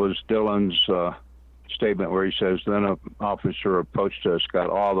 and that was Dylan's statement where he says, then an officer approached us, got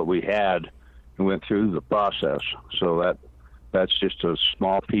all that we had, and went through the process. So that's just a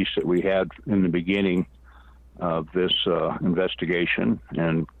small piece that we had in the beginning of this investigation.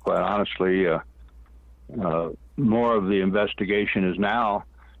 And quite honestly, more of the investigation is now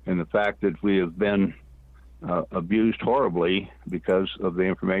in the fact that we have been abused horribly because of the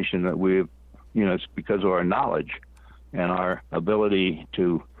information that we've, it's because of our knowledge and our ability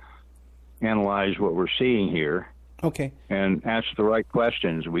to analyze what we're seeing here. Okay. And ask the right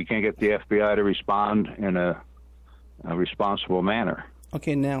questions. We can't get the FBI to respond in a responsible manner.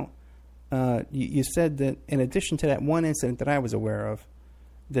 Okay, now, you said that in addition to that one incident that I was aware of,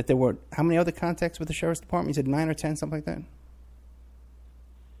 that there were how many other contacts with the Sheriff's Department? You said 9 or 10, something like that?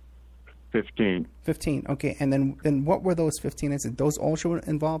 15. 15, okay. And then what were those 15 incidents? Those also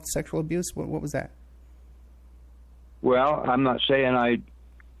involved sexual abuse? What was that? Well, I'm not saying I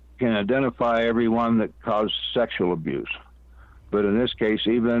can identify everyone that caused sexual abuse. But in this case,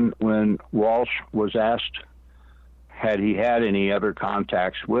 even when Walsh was asked had he had any other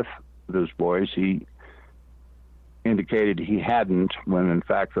contacts with those boys, he indicated he hadn't, when in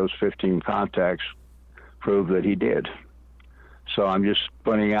fact those 15 contacts proved that he did. So I'm just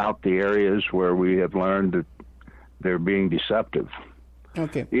pointing out the areas where we have learned that they're being deceptive.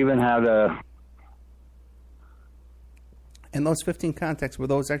 Okay. Even had a... And those 15 contacts, were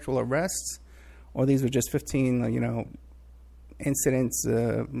those actual arrests? Or these were just 15, incidents,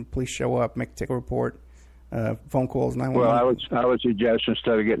 police show up, take a report, phone calls, 911? Well, I would suggest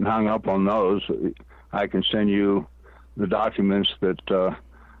instead of getting hung up on those, I can send you the documents that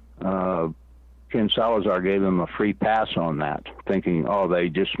Ken Salazar gave them a free pass on that, thinking, they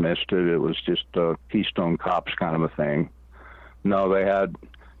dismissed it. It was just Keystone Cops kind of a thing. No, they had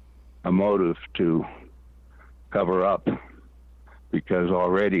a motive to cover up because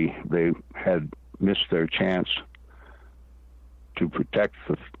already they had missed their chance to protect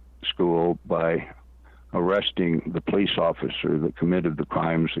the school by arresting the police officer that committed the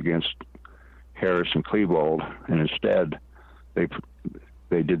crimes against Harris and Klebold, and instead they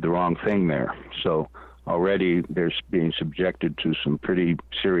did the wrong thing there. So already they're being subjected to some pretty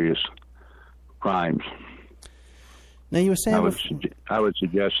serious crimes. Now you were saying I would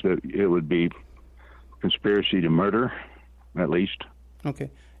suggest that it would be conspiracy to murder, at least.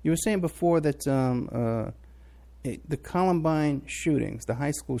 Okay. You were saying before that the Columbine shootings, the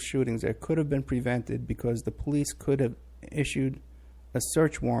high school shootings, that could have been prevented because the police could have issued a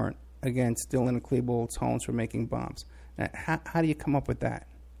search warrant against Dylan and Klebold's homes for making bombs. Now, how do you come up with that?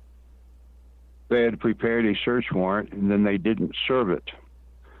 They had prepared a search warrant, and then they didn't serve it.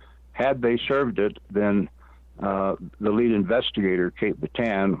 Had they served it, then the lead investigator, Kate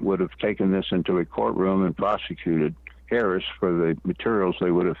Batan, would have taken this into a courtroom and prosecuted Harris for the materials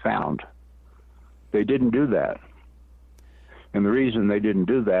they would have found. They didn't do that. And the reason they didn't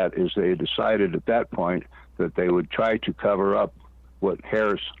do that is they decided at that point that they would try to cover up what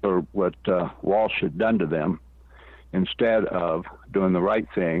Harris or what Walsh had done to them instead of doing the right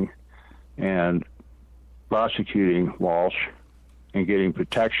thing and prosecuting Walsh and getting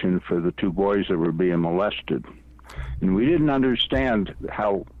protection for the two boys that were being molested. And we didn't understand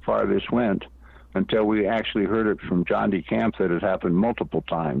how far this went until we actually heard it from John DeCamp that it happened multiple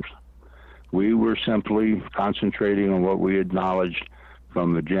times. We were simply concentrating on what we acknowledged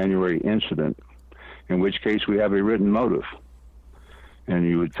from the January incident, in which case we have a written motive. And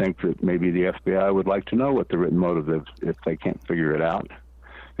you would think that maybe the FBI would like to know what the written motive is if they can't figure it out.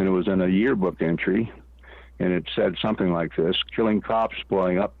 And it was in a yearbook entry, and it said something like this: killing cops,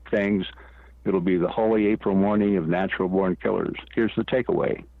 blowing up things. It'll be the holy April morning of natural-born killers. Here's the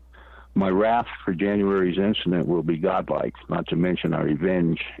takeaway. My wrath for January's incident will be godlike, not to mention our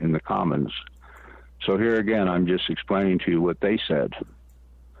revenge in the Commons. So here again, I'm just explaining to you what they said.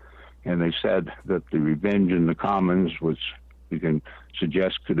 And they said that the revenge in the Commons, which we can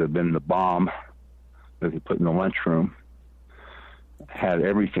suggest could have been the bomb that they put in the lunchroom, had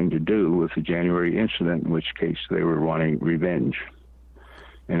everything to do with the January incident, in which case they were wanting revenge.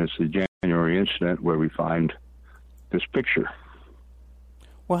 And it's the January incident where we find this picture.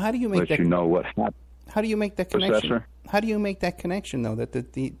 Well, how do you make that? You know what happened. How do you make that connection? Professor? How do you make that connection, though,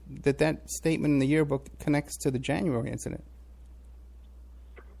 that statement in the yearbook connects to the January incident?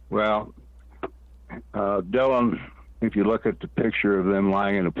 Well, Dylan, if you look at the picture of them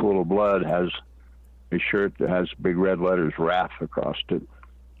lying in a pool of blood, has a shirt that has big red letters "wrath" across it.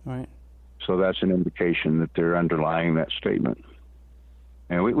 Right. So that's an indication that they're underlying that statement.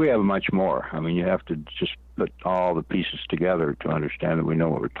 And we have much more. I mean, you have to just put all the pieces together to understand that we know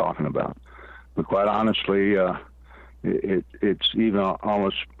what we're talking about. But quite honestly, it's even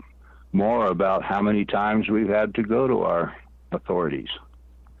almost more about how many times we've had to go to our authorities.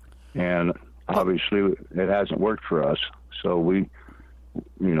 And obviously, it hasn't worked for us. So we,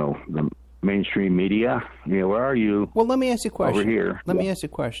 the mainstream media, where are you? Well, let me ask you a question. Over here. Let me ask you a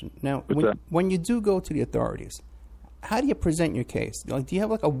question. Now, when you do go to the authorities, how do you present your case? Like, do you have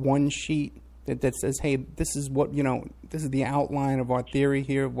like a one sheet that says, "Hey, this is what this is the outline of our theory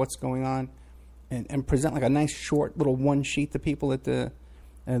here, of what's going on," and present like a nice short little one sheet to people that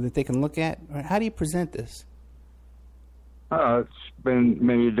they can look at? Or how do you present this? It's been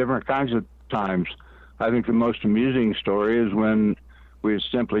many different kinds of times. I think the most amusing story is when we had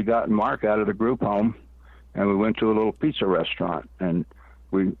simply gotten Mark out of the group home, and we went to a little pizza restaurant, and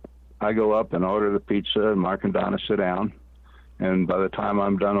I go up and order the pizza, and Mark and Donna sit down. And by the time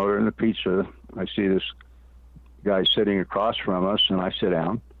I'm done ordering the pizza, I see this guy sitting across from us, and I sit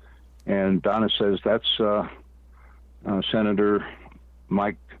down. And Donna says, "That's Senator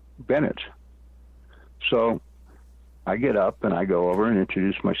Mike Bennett." So I get up and I go over and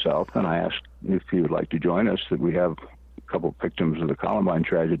introduce myself, and I ask if he would like to join us, that we have a couple victims of the Columbine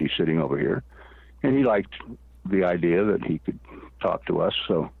tragedy sitting over here. And he liked the idea that he could talk to us.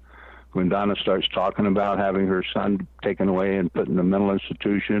 So when Donna starts talking about having her son taken away and put in a mental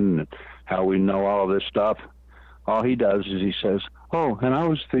institution and how we know all of this stuff, all he does is he says, "Oh, and I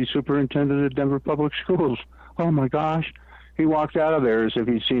was the superintendent at Denver Public Schools. Oh, my gosh." He walked out of there as if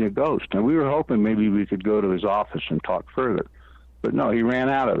he'd seen a ghost. And we were hoping maybe we could go to his office and talk further. But no, he ran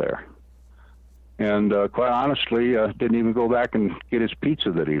out of there. And quite honestly, didn't even go back and get his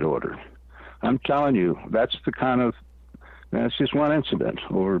pizza that he'd ordered. I'm telling you, that's just one incident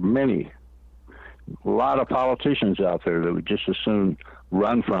over many. A lot of politicians out there that would just as soon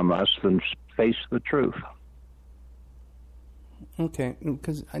run from us than face the truth. Okay,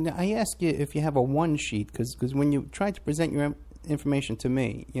 because I ask you if you have a one sheet, because when you try to present your information to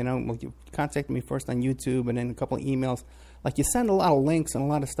me, like you contacted me first on YouTube and then a couple of emails, like you send a lot of links and a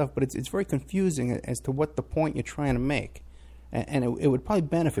lot of stuff, but it's very confusing as to what the point you're trying to make. And it would probably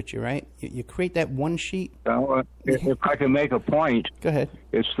benefit you, right? You create that one sheet. Well, if I can make a point, go ahead.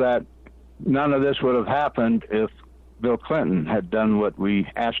 It's that none of this would have happened if Bill Clinton had done what we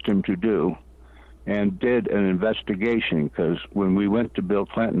asked him to do and did an investigation, because when we went to Bill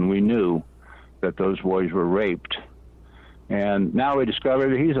Clinton, we knew that those boys were raped. And now we discover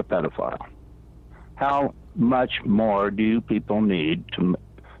that he's a pedophile. How much more do you people need to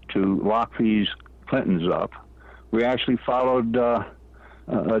lock these Clintons up? We actually followed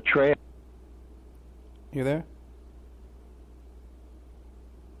a trail. You there?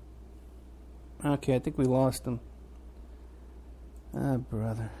 Okay, I think we lost him. Ah,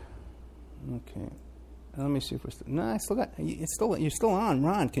 brother. Okay. Let me see if we're still... No, I still got... You're still on.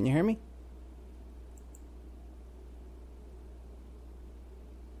 Ron, can you hear me?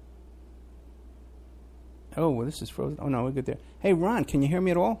 Oh, well, this is frozen. Oh, no, we're good there. Hey, Ron, can you hear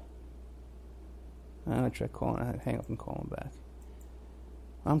me at all? I'm going to try calling. I hang up and call him back.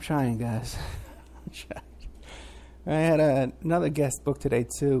 I'm trying, guys. I'm trying. I had another guest book today,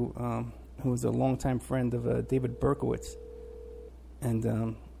 too, who was a longtime friend of David Berkowitz.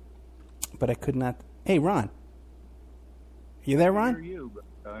 And, but I could not... Hey, Ron. You there, Ron? I hear you,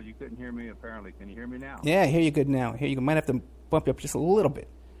 but you couldn't hear me, apparently. Can you hear me now? Yeah, I hear you good now. Here you go. Might have to bump you up just a little bit.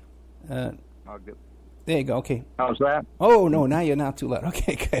 I'll get... There you go. Okay. How's that? Oh, no, now you're not too loud.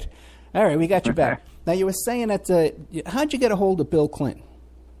 Okay, good. All right, we got you back. Now, you were saying that... how'd you get a hold of Bill Clinton?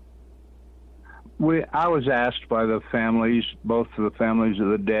 I was asked by the families, both of the families of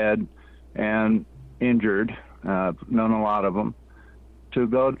the dead and injured, known a lot of them, to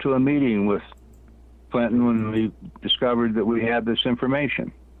go to a meeting with Clinton when we discovered that we had this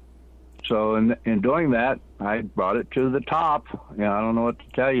information. So in doing that, I brought it to the top. I don't know what to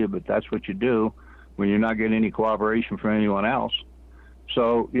tell you, but that's what you do when you're not getting any cooperation from anyone else.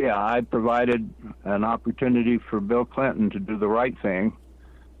 So, yeah, I provided an opportunity for Bill Clinton to do the right thing,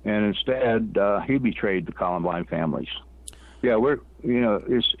 and instead he betrayed the Columbine families. Yeah,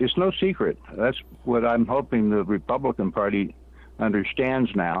 it's no secret. That's what I'm hoping the Republican Party understands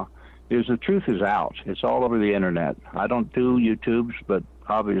now, is the truth is out. It's all over the internet. I don't do YouTubes, but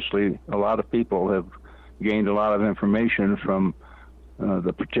obviously a lot of people have gained a lot of information from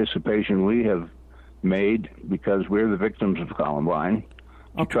the participation we have made because we're the victims of Columbine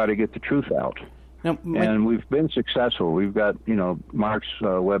to try to get the truth out. Now, and we've been successful. We've got, Mark's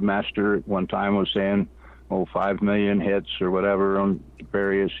webmaster at one time was saying, 5 million hits or whatever on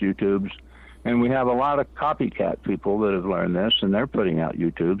various YouTubes. And we have a lot of copycat people that have learned this, and they're putting out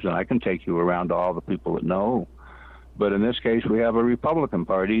YouTubes, and I can take you around to all the people that know. But in this case, we have a Republican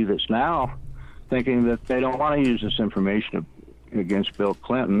Party that's now thinking that they don't want to use this information against Bill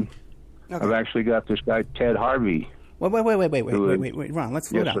Clinton. Okay. I've actually got this guy, Ted Harvey. Wait, Ron, let's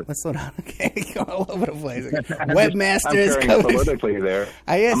slow down. Let's slow down. Okay, go all over the place. Webmasters. I'm politically there.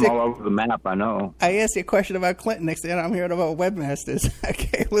 I'm all over the map, I know. I asked you a question about Clinton. Next thing I'm hearing about webmasters.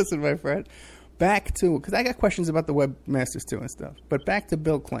 Okay, listen, my friend. Back to, because I got questions about the webmasters too and stuff, but back to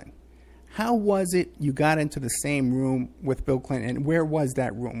Bill Clinton. How was it you got into the same room with Bill Clinton, and where was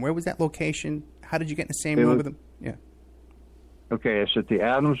that room? Where was that location? How did you get in the same room with him? Yeah. Okay, it's at the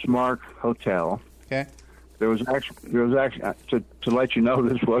Adams Mark Hotel. Okay. There was actually to let you know,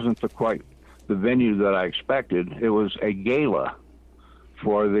 this wasn't quite the venue that I expected. It was a gala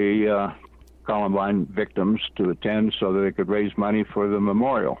for the Columbine victims to attend so that they could raise money for the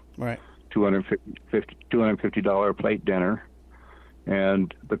memorial. Right. $250 plate dinner.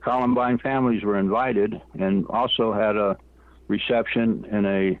 And the Columbine families were invited and also had a reception in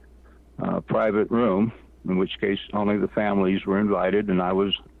a private room, in which case only the families were invited, and I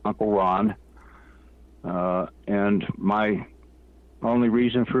was Uncle Ron. And my only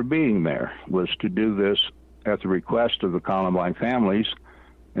reason for being there was to do this at the request of the Columbine families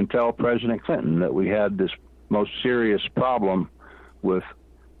and tell President Clinton that we had this most serious problem with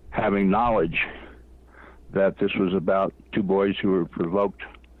having knowledge that this was about two boys who were provoked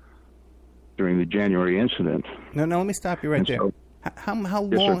during the January incident. No, let me stop you right there. So, how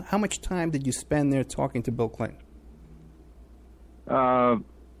long, yes, how much time did you spend there talking to Bill Clinton?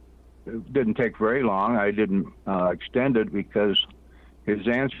 It didn't take very long. I didn't extend it because his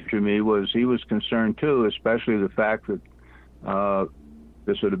answer to me was he was concerned too, especially the fact that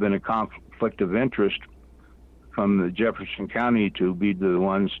this would have been a conflict of interest from the Jefferson County to be the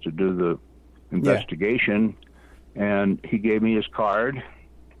ones to do the investigation. Yeah. And he gave me his card.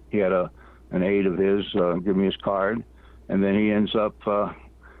 He had an aide of his give me his card, and then he ends up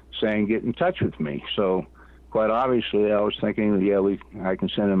saying, get in touch with me. So quite obviously, I was thinking, I can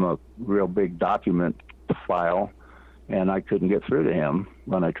send him a real big document file, and I couldn't get through to him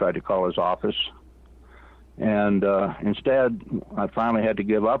when I tried to call his office. And instead, I finally had to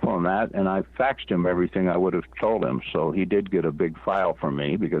give up on that, and I faxed him everything I would have told him. So he did get a big file from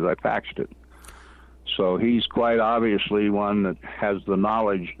me because I faxed it. So he's quite obviously one that has the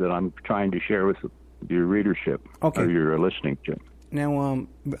knowledge that I'm trying to share with your readership, or you're listening to. Now,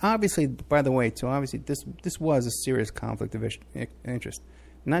 obviously, by the way, too, obviously this was a serious conflict of interest.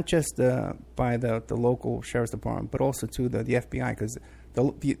 not just by the local sheriff's department, but also to the FBI, because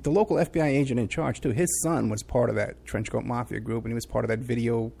the local FBI agent in charge, too, his son was part of that Trenchcoat Mafia group, and he was part of that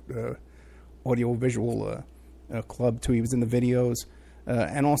video, audio-visual club, too. He was in the videos.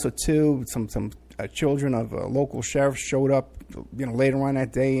 And also, too, some children of local sheriffs showed up, later on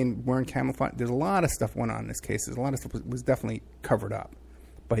that day and wearing camouflage. There's a lot of stuff went on in this case. There's a lot of stuff was definitely covered up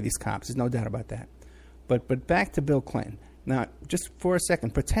by these cops. There's no doubt about that. But back to Bill Clinton. Now, just for a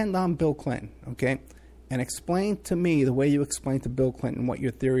second, pretend I'm Bill Clinton, okay? And explain to me the way you explained to Bill Clinton what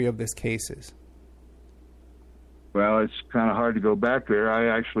your theory of this case is. Well, it's kind of hard to go back there.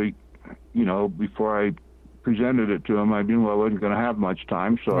 I actually, before I presented it to him, I knew I wasn't going to have much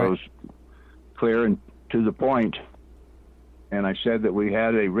time, so right. I was clear and to the point. And I said that we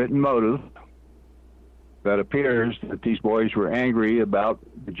had a written motive that appears that these boys were angry about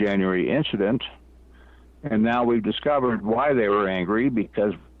the January incident. And now we've discovered why they were angry,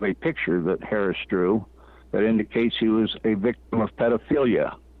 because of a picture that Harris drew that indicates he was a victim of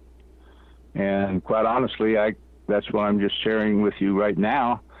pedophilia. And quite honestly, that's what I'm just sharing with you right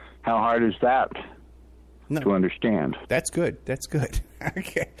now. How hard is that to understand? That's good. That's good.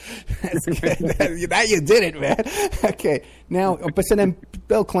 Okay. That's good. Now you did it, man. Okay. Now, but so then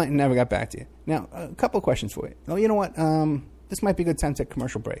Bill Clinton never got back to you. Now, a couple of questions for you. Oh, you know what? This might be a good time to take a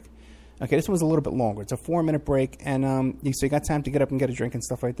commercial break. Okay, this one's a little bit longer. It's a 4-minute break, and so you got time to get up and get a drink and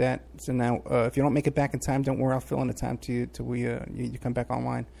stuff like that. So now, if you don't make it back in time, don't worry. I'll fill in the time till you come back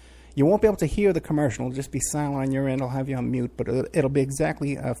online. You won't be able to hear the commercial. It'll just be silent on your end. I'll have you on mute, but it'll be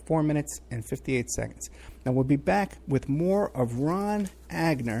exactly 4 minutes and 58 seconds. Now, we'll be back with more of Ron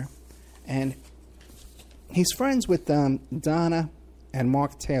Aigner, and he's friends with Donna and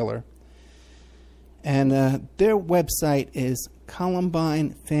Mark Taylor, and their website is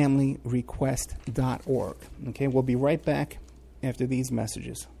ColumbineFamilyRequest.org. Okay, we'll be right back after these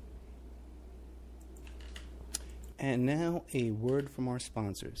messages. And now a word from our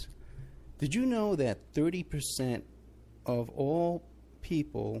sponsors. Did you know that 30% of all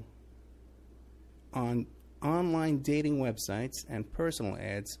people on online dating websites and personal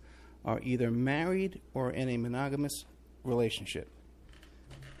ads are either married or in a monogamous relationship?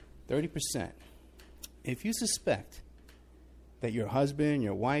 30%. If you suspect that your husband,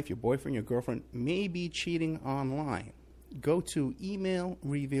 your wife, your boyfriend, your girlfriend may be cheating online, go to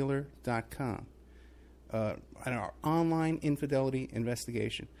emailrevealer.com, our online infidelity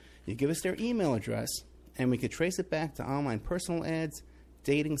investigation. You give us their email address, and we could trace it back to online personal ads,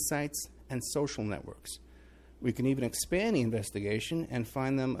 dating sites, and social networks. We can even expand the investigation and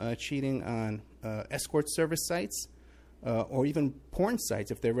find them cheating on escort service sites or even porn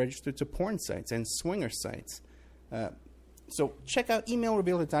sites if they're registered to porn sites and swinger sites. So check out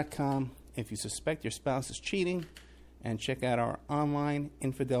emailrevealer.com if you suspect your spouse is cheating, and check out our online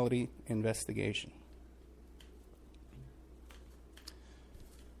infidelity investigation.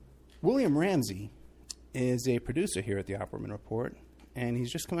 William Ramsey is a producer here at the Opperman Report, and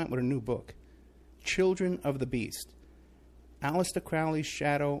he's just come out with a new book, Children of the Beast, Aleister Crowley's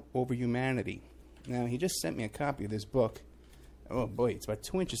Shadow Over Humanity. Now, he just sent me a copy of this book. Oh, boy, it's about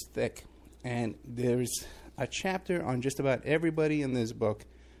 2 inches thick, and there's a chapter on just about everybody in this book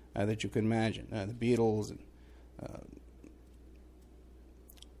that you can imagine. The Beatles and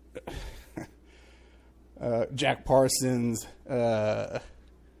Jack Parsons.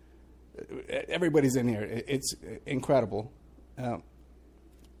 Everybody's in here. It's incredible.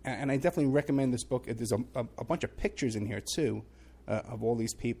 And I definitely recommend this book. There's a bunch of pictures in here, too, of all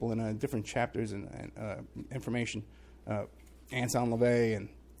these people and different chapters and information. Anselm LaVey and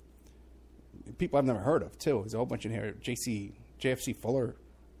people I've never heard of, too. There's a whole bunch in here. JFC Fuller.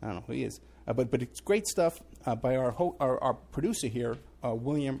 I don't know who he is. But it's great stuff by our producer here,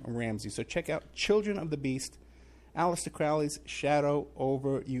 William Ramsey. So check out Children of the Beast, Aleister Crowley's Shadow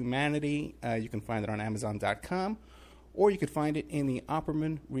Over Humanity. You can find it on Amazon.com, or you could find it in the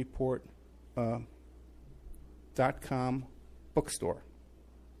OppermanReport.com bookstore.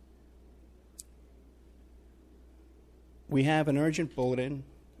 We have an urgent bulletin.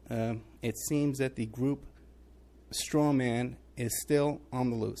 It seems that the group Strawman is still on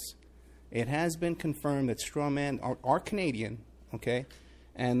the loose. It has been confirmed that Strawman are Canadian, okay,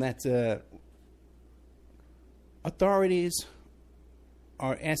 and that authorities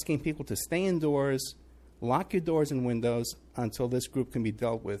are asking people to stay indoors, lock your doors and windows until this group can be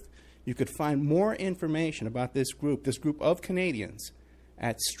dealt with. You could find more information about this group of Canadians,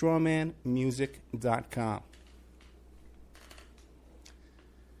 at strawmanmusic.com.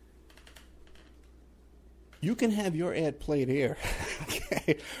 You can have your ad played here.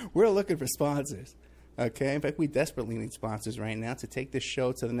 Okay, we're looking for sponsors. Okay, in fact, we desperately need sponsors right now to take this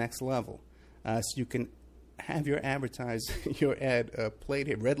show to the next level. So you can have your your ad played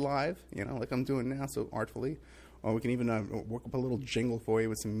here, read live, like I'm doing now, so artfully. Or we can even work up a little jingle for you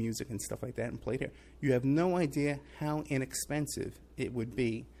with some music and stuff like that and play it here. You have no idea how inexpensive it would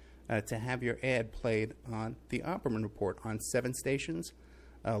be to have your ad played on the Opperman Report on 7 stations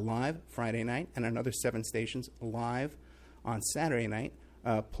live Friday night and another 7 stations live on Saturday night,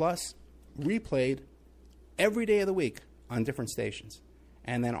 plus replayed every day of the week on different stations,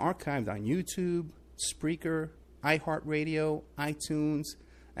 and then archived on YouTube, Spreaker, iHeartRadio, iTunes,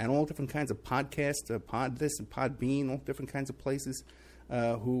 and all different kinds of podcasts, Pod this and Podbean, all different kinds of places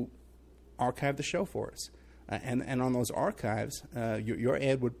who archive the show for us. And on those archives, your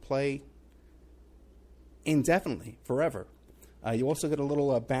ad would play indefinitely, forever. You also get a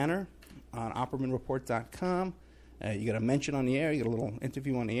little banner on OppermanReport.com. You get a mention on the air, you get a little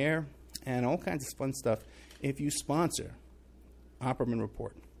interview on the air, and all kinds of fun stuff if you sponsor Opperman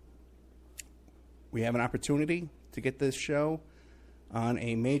Report. We have an opportunity to get this show on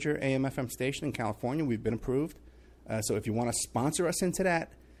a major AM/FM station in California. We've been approved. So if you want to sponsor us into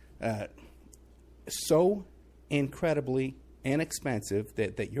that, so incredibly inexpensive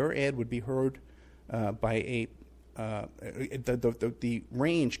that your ad would be heard by the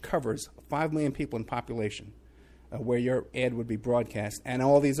range covers 5 million people in population where your ad would be broadcast, and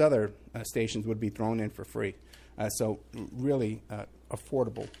all these other stations would be thrown in for free. So really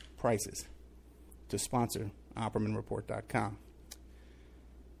affordable prices to sponsor OppermanReport.com.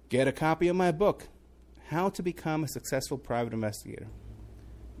 Get a copy of my book, How to Become a Successful Private Investigator.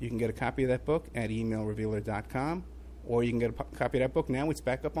 You can get a copy of that book at emailrevealer.com, or you can get a copy of that book now. It's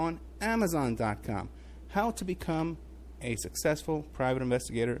back up on Amazon.com. How to Become a Successful Private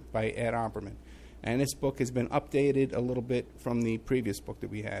Investigator by Ed Opperman. And this book has been updated a little bit from the previous book that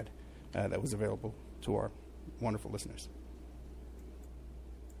we had that was available to our wonderful listeners.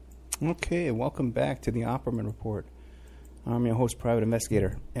 Okay, welcome back to the Opperman Report. I'm your host, Private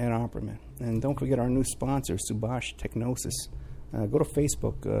Investigator Ed Opperman. And don't forget our new sponsor, Subhash Technosis. Go to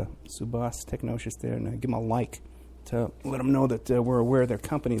Facebook, Subhash Technosis there, and give them a like to let them know that we're aware of their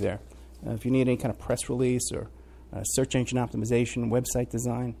company there. If you need any kind of press release or search engine optimization, website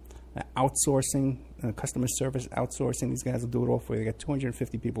design, outsourcing, customer service outsourcing, these guys will do it all for you. They got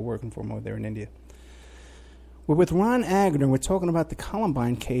 250 people working for them over there in India. We're with Ron Aigner. We're talking about the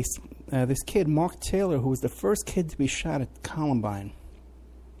Columbine case. This kid, Mark Taylor, who was the first kid to be shot at Columbine.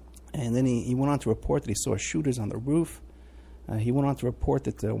 And then he went on to report that he saw shooters on the roof. He went on to report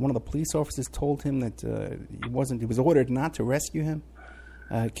that one of the police officers told him that he was ordered not to rescue him.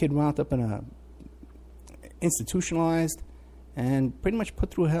 Kid wound up institutionalized and pretty much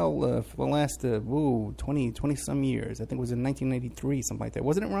put through hell for the last 20-some years. I think it was in 1993, something like that.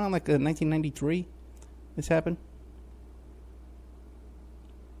 Wasn't it around 1993 this happened?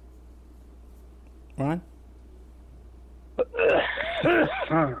 Ron?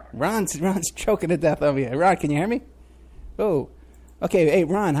 Ron's choking to death over here. Ron, can you hear me? Oh, okay. Hey,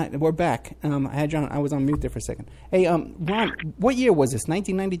 Ron, we're back. I was on mute there for a second. Hey, Ron, what year was this?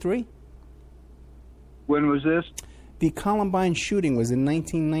 1993? When was this? The Columbine shooting was in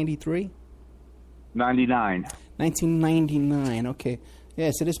 1993? 99. 1999, okay.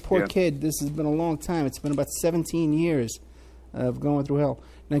 Yeah, so this poor kid, this has been a long time. It's been about 17 years of going through hell.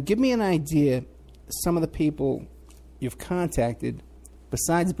 Now, give me an idea, some of the people you've contacted,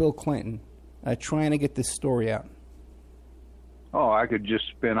 besides Bill Clinton, trying to get this story out. Oh, I could just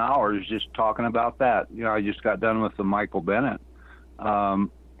spend hours just talking about that. I just got done with the Michael Bennett.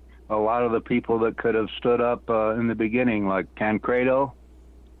 A lot of the people that could have stood up in the beginning, like Tancredo,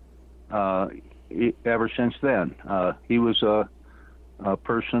 ever since then. He was a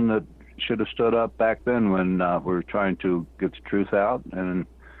person that should have stood up back then when we were trying to get the truth out. And,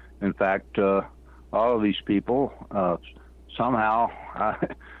 in fact, all of these people, somehow,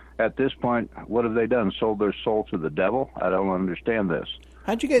 at this point, what have they done? Sold their soul to the devil? I don't understand this.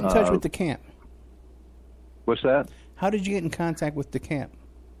 How'd you get in touch with DeCamp? What's that? How did you get in contact with DeCamp?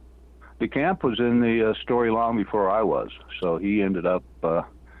 DeCamp was in the story long before I was, so he ended up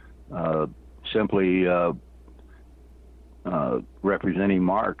simply representing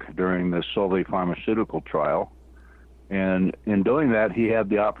Mark during the Solvay Pharmaceutical trial. And in doing that, he had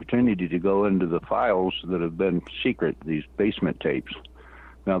the opportunity to go into the files that have been secret, these basement tapes.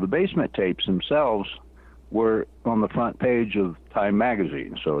 Now, the basement tapes themselves were on the front page of Time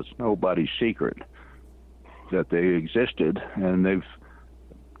magazine, so it's nobody's secret that they existed, and they've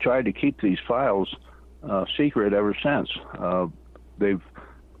tried to keep these files secret ever since. I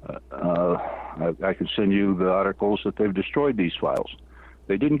can send you the articles that they've destroyed these files.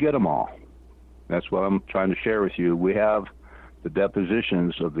 They didn't get them all. That's what I'm trying to share with you. We have the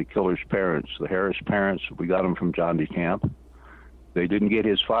depositions of the killer's parents, the Harris parents. We got them from John DeCamp. They didn't get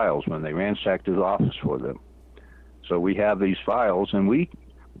his files when they ransacked his office for them. So we have these files, and we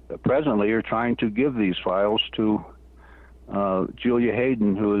presently are trying to give these files to Julia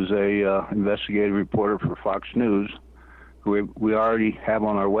Hayden, who is a investigative reporter for Fox News, who we already have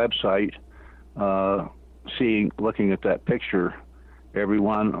on our website, looking at that picture.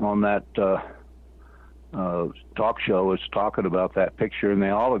 Everyone on that talk show is talking about that picture, and they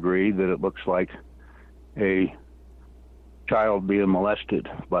all agree that it looks like a child being molested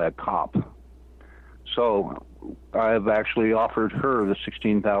by a cop. So I've actually offered her the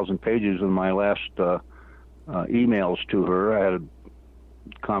 16,000 pages in my last emails to her. I had a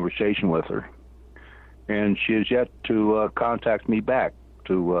conversation with her, and she has yet to contact me back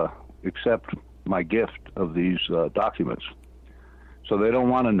to accept my gift of these documents. So they don't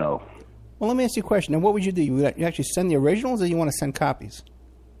want to know. Well, let me ask you a question. Now, what would you do? You actually send the originals, or you want to send copies?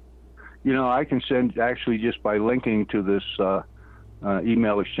 You know, I can send actually just by linking to this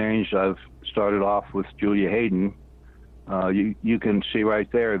email exchange. I've started off with Julia Hayden. You can see right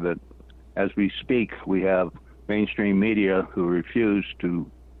there that as we speak, we have mainstream media who refuse to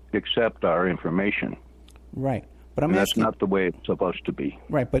accept our information. Right, but that's not the way it's supposed to be.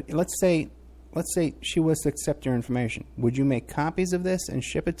 Right, but let's say she was to accept your information. Would you make copies of this and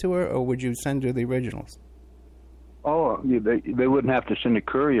ship it to her, or would you send her the originals? Oh, they wouldn't have to send a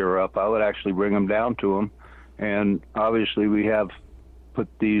courier up. I would actually bring them down to them. And obviously we have put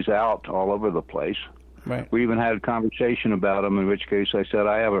these out all over the place. Right. We even had a conversation about them, in which case I said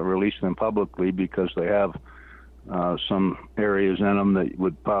I haven't released them publicly because they have some areas in them that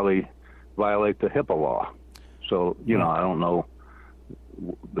would probably violate the HIPAA law. So, I don't know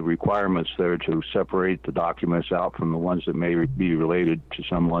the requirements there to separate the documents out from the ones that may be related to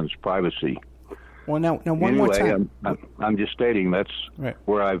someone's privacy. Well, now one more time. I'm just stating that's right.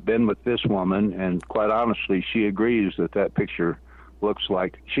 Where I've been with this woman, and quite honestly, she agrees that picture looks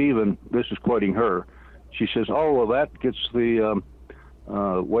like, this is quoting her, she says, oh, well, that gets the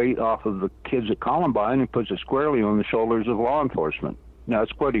weight off of the kids at Columbine and puts it squarely on the shoulders of law enforcement. Now,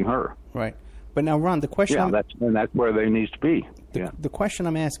 it's quoting her. Right. But now, Ron, the question... Yeah, that's where they need to be. The question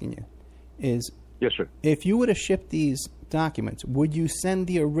I'm asking you is... Yes, sir. If you were to ship these documents, would you send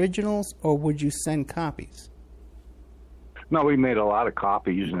the originals or would you send copies? No, we made a lot of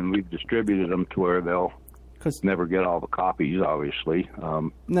copies, and we've distributed them to where they'll never get all the copies, obviously.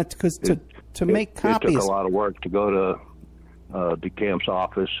 Because to make copies... It took a lot of work to go to DeCamp's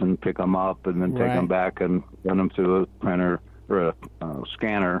office and pick them up and then take them back and run them through a printer or a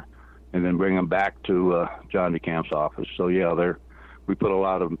scanner and then bring them back to John DeCamp's office. So, we put a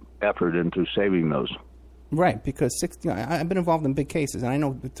lot of effort into saving those. Right, because I've been involved in big cases, and I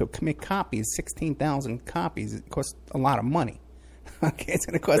know to make copies, 16,000 copies, it costs a lot of money. Okay, it's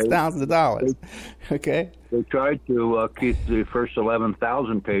going to cost thousands of dollars. Okay? They tried to keep the first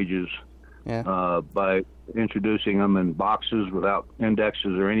 11,000 pages by introducing them in boxes without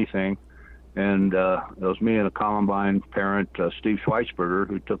indexes or anything. And it was me and a Columbine parent, Steve Schweizberger,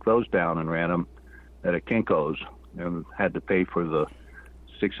 who took those down and ran them at a Kinko's and had to pay for the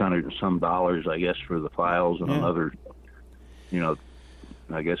 $600 and some, I guess, for the files and another,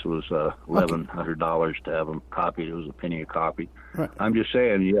 I guess it was $1,100 to have them copied. It was a penny a copy. Right. I'm just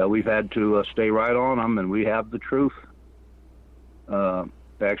saying, we've had to stay right on them, and we have the truth.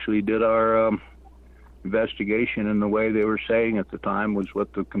 Actually did our investigation in the way they were saying at the time was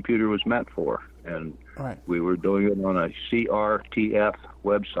what the computer was meant for. And we were doing it on a CRTF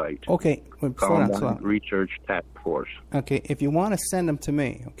website. Okay. Columbine Research Task Force. Okay. If you want to send them to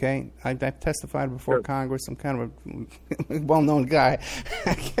me, okay, I've testified before Congress. I'm kind of a well-known guy.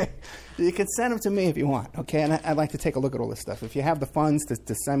 Okay. You can send them to me if you want, okay? And I'd like to take a look at all this stuff. If you have the funds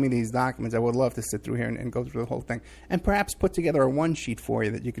to send me these documents, I would love to sit through here and go through the whole thing. And perhaps put together a one-sheet for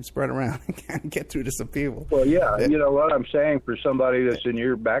you that you can spread around and get through to some people. Well, you know what I'm saying, for somebody that's in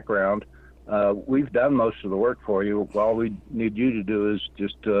your background, we've done most of the work for you. All we need you to do is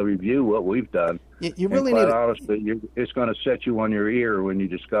just review what we've done. You really need. Honestly, it's going to set you on your ear when you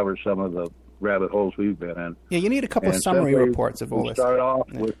discover some of the rabbit holes we've been in. Yeah, you need a couple of summary reports of all this. We start off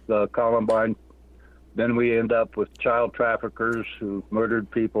with Columbine, then we end up with child traffickers who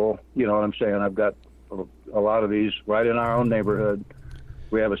murdered people. You know what I'm saying? I've got a lot of these right in our own neighborhood.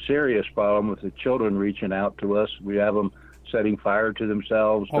 We have a serious problem with the children reaching out to us. We have them setting fire to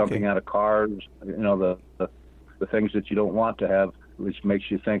themselves, jumping out of cars, the things that you don't want to have, which makes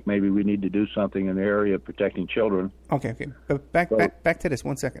you think maybe we need to do something in the area of protecting children. Okay. But back to this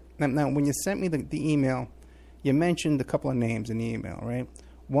 1 second. Now, when you sent me the email, you mentioned a couple of names in the email, right?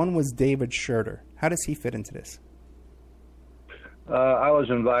 One was David Schurter. How does he fit into this? I was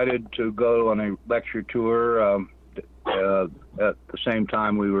invited to go on a lecture tour at the same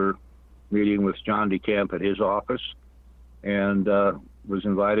time we were meeting with John DeCamp at his office, and was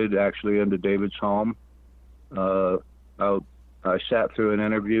invited actually into David's home. I sat through an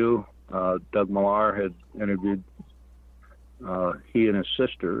interview. Doug Millar had interviewed he and his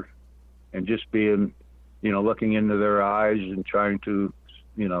sister, and just being, looking into their eyes and trying to,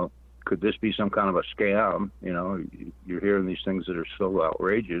 could this be some kind of a scam? You're hearing these things that are so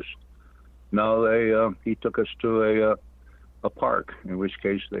outrageous. No, he took us to a park, in which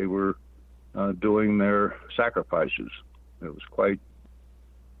case they were doing their sacrifices. It was quite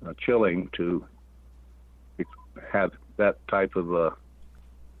chilling to have that type of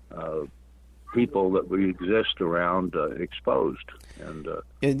people that we exist around exposed.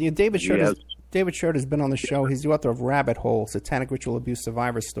 And David Schurter has been on the show. He's the author of Rabbit Hole, Satanic Ritual Abuse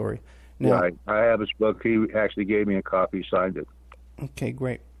Survivor Story. Now, right. I have his book. He actually gave me a copy, signed it. Okay,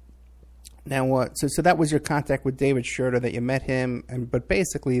 great. Now, so that was your contact with David Schurter, that you met him, but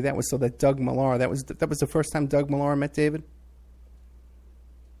basically that was so that Doug Millar, that was the first time Doug Millar met David?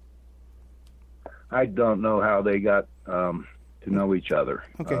 I don't know how they got to know each other.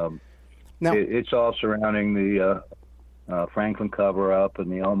 Okay. Now, it's all surrounding the Franklin cover-up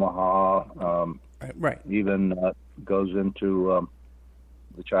and the Omaha. Right. Even goes into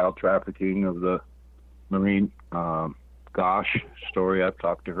the child trafficking of the Marine Gosh story. I've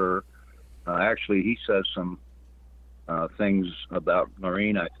talked to her. Actually, he says some things about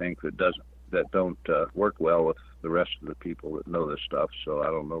Maureen, I think, that don't work well with the rest of the people that know this stuff. So I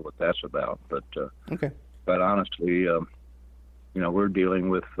don't know what that's about. But okay. But honestly, we're dealing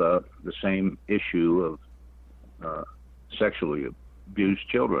with the same issue of sexually abused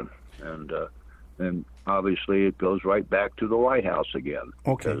children, and then obviously it goes right back to the White House again.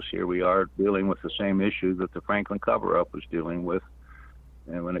 Okay. Because here we are dealing with the same issue that the Franklin cover-up was dealing with.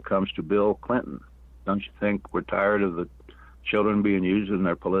 And when it comes to Bill Clinton, don't you think we're tired of the children being used in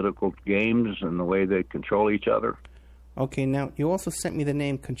their political games and the way they control each other? Okay, now you also sent me the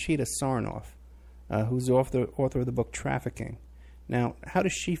name Conchita Sarnoff, who's the author of the book Trafficking. Now, how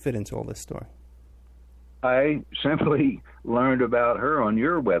does she fit into all this story? I simply learned about her on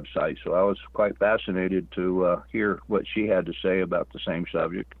your website, so I was quite fascinated to hear what she had to say about the same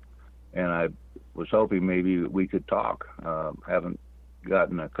subject, and I was hoping maybe we could talk. Haven't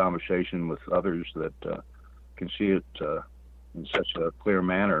gotten a conversation with others that can see it in such a clear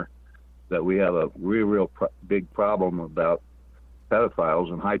manner that we have a real big problem about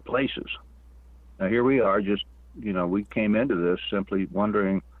pedophiles in high places. Now here we are, just we came into this simply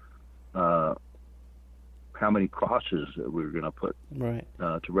wondering how many crosses that we were going to put right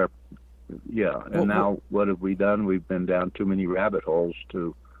and now what have we done? We've been down too many rabbit holes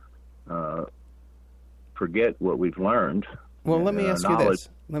to forget what we've learned. Well, let me ask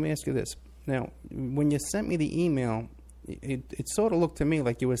you this. Now, when you sent me the email, it sort of looked to me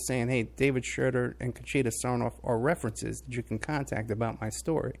like you were saying, hey, David Schurter and Conchita Sarnoff are references that you can contact about my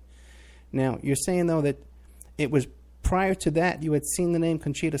story. Now, you're saying, though, that it was prior to that you had seen the name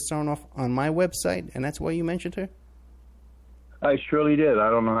Conchita Sarnoff on my website, and that's why you mentioned her? I surely did.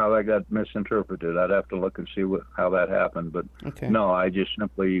 I don't know how that got misinterpreted. I'd have to look and see how that happened. But okay. No, I just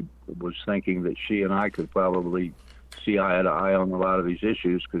simply was thinking that she and I could probably see eye to eye on a lot of these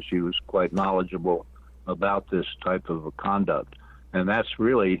issues because she was quite knowledgeable about this type of conduct. And that's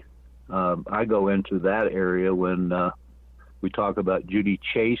really, I go into that area when we talk about Judy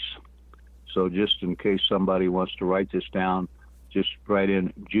Chase. So just in case somebody wants to write this down, just write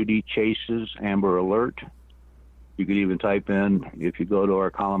in Judy Chase's Amber Alert. You could even type in, if you go to our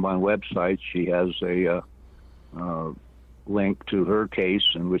Columbine website, she has a link to her case,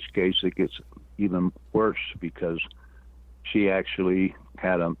 in which case it gets even worse because she actually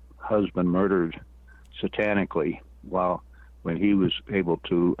had a husband murdered satanically when he was able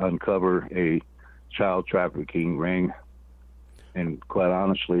to uncover a child trafficking ring. And quite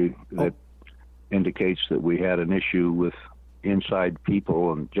honestly, that indicates that we had an issue with inside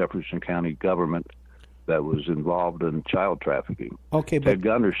people in Jefferson County government that was involved in child trafficking. Okay, Ted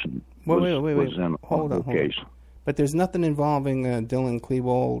Gunderson was in the case. But there's nothing involving Dylan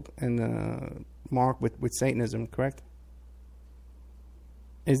Klebold and Mark with Satanism, correct?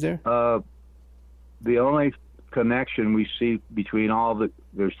 Is there? The only connection we see between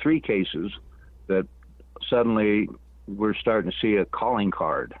there's three cases that suddenly we're starting to see a calling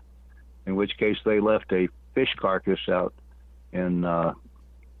card, in which case they left a fish carcass out in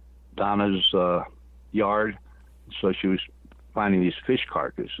Donna's yard. So she was finding these fish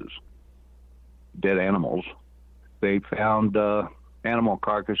carcasses, dead animals. They found animal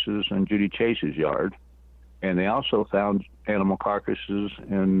carcasses in Judy Chase's yard, and they also found animal carcasses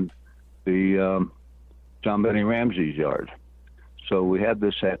in the John Benny Ramsey's yard. So we had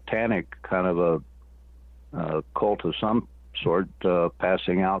this satanic kind of a cult of some sort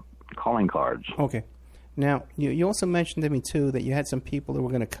passing out calling cards. Okay. Now, you also mentioned to me, too, that you had some people that were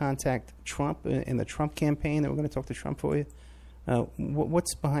going to contact Trump in the Trump campaign, that were going to talk to Trump for you.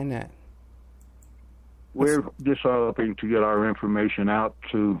 What's behind that? We're just hoping to get our information out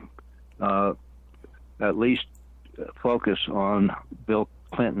to at least focus on Bill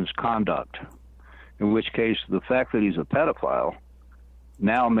Clinton's conduct, in which case the fact that he's a pedophile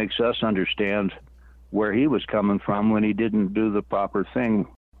now makes us understand where he was coming from when he didn't do the proper thing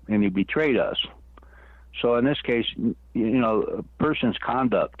and he betrayed us. So in this case, a person's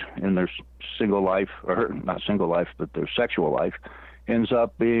conduct in their single life, or not single life, but their sexual life, ends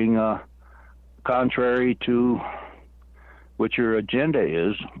up being contrary to what your agenda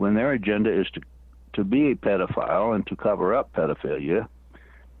is, when their agenda is to be a pedophile and to cover up pedophilia.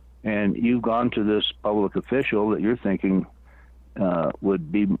 And you've gone to this public official that you're thinking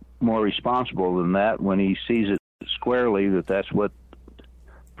would be more responsible than that, when he sees it squarely that that's what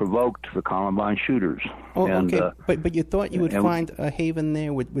provoked the Columbine shooters. Oh, and, okay. But you thought you would find a haven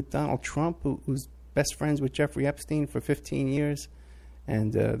there with Donald Trump, who's best friends with Jeffrey Epstein for 15 years,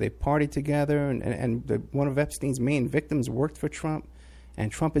 and they partied together, and one of Epstein's main victims worked for Trump,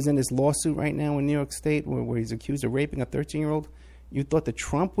 and Trump is in this lawsuit right now in New York State where he's accused of raping a 13-year-old. You thought that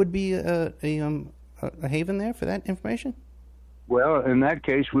Trump would be a haven there for that information? Well, in that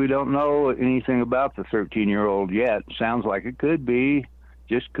case, we don't know anything about the 13-year-old yet. Sounds like it could be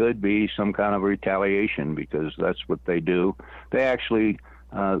some kind of retaliation, because that's what they do. They actually,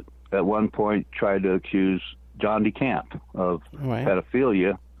 at one point, tried to accuse John DeCamp of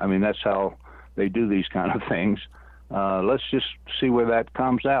pedophilia. I mean, that's how they do these kind of things. Let's just see where that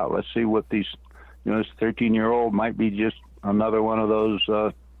comes out. Let's see what this 13-year-old might be, just another one of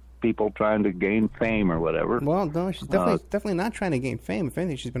those people trying to gain fame or whatever. Well, no, she's definitely not trying to gain fame. If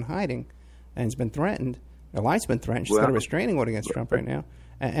anything, she's been hiding and has been threatened. Her life's been threatened. She's got a restraining order against Trump right now.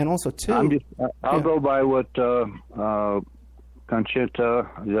 And also, too... I'll go by what Conchita,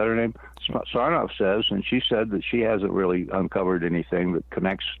 is that her name? Sarnoff says, and she said that she hasn't really uncovered anything that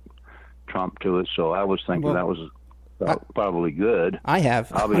connects Trump to it, so I was thinking that was probably good. I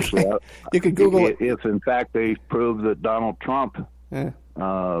have. Obviously. You could Google it. If, in fact, they prove that Donald Trump, is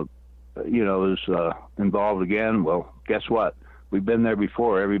involved again, well, guess what? We've been there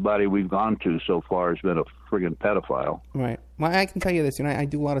before. Everybody we've gone to so far has been a friggin' pedophile. Right. Well, I can tell you this. I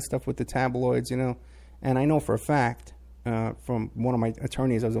do a lot of stuff with the tabloids, and I know for a fact from one of my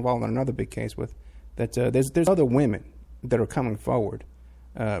attorneys I was involved in another big case with, that there's other women that are coming forward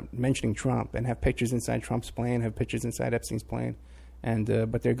mentioning Trump and have pictures inside Trump's plane, have pictures inside Epstein's plane,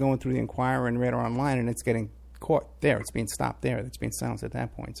 and but they're going through the Inquirer and Radar Online, and it's getting caught there. It's being stopped there. It's being silenced at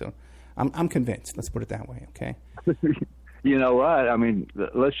that point. So I'm convinced. Let's put it that way, okay? You know what? I mean,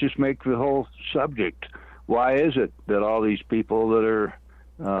 let's just make the whole subject. Why is it that all these people that are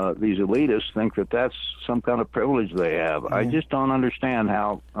these elitists think that that's some kind of privilege they have? I just don't understand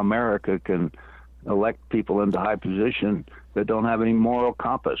how America can elect people into high position that don't have any moral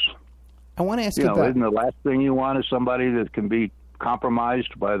compass. I want to ask you about... Isn't the last thing you want is somebody that can be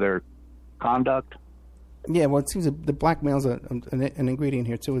compromised by their conduct? Yeah, well, it seems that the blackmail's an ingredient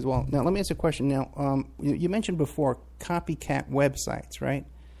here, too, as well. Now, let me ask you a question. Now, you mentioned before copycat websites, right?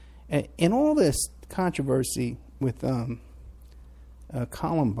 In all this controversy with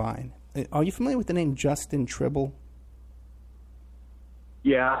Columbine, are you familiar with the name Justin Tribble?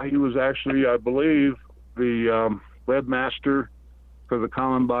 Yeah, he was actually, I believe, the webmaster for the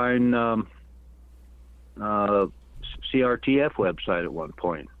Columbine CRTF website at one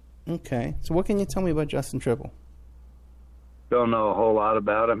point. Okay. So what can you tell me about Justin Tribble? Don't know a whole lot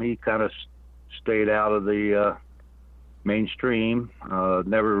about him. He kind of stayed out of the mainstream,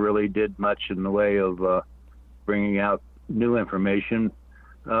 never really did much in the way of bringing out new information.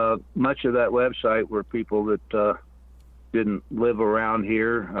 Much of that website were people that didn't live around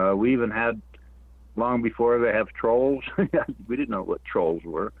here. We even had, long before they have trolls, we didn't know what trolls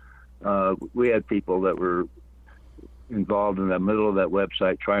were. We had people that were involved in the middle of that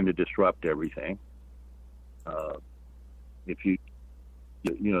website trying to disrupt everything. If you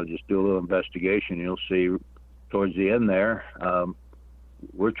just do a little investigation, you'll see towards the end there,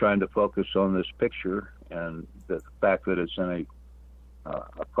 we're trying to focus on this picture and the fact that it's in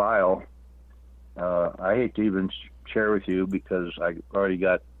a file. I hate to even share with you because I already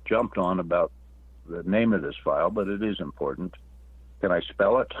got jumped on about the name of this file, but it is important. Can I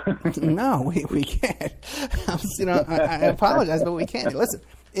spell it? No, we can't. I apologize, but we can't. Listen,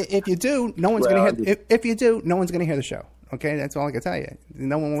 if you do, no one's going to hear. If you do, no one's going to hear the show. Okay, that's all I can tell you.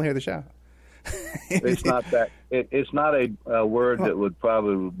 No one will hear the show. It's not that. It's not a word that would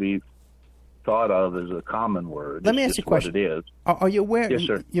probably be thought of as a common word. Let me ask you a question. What it is. Are you aware? Yes,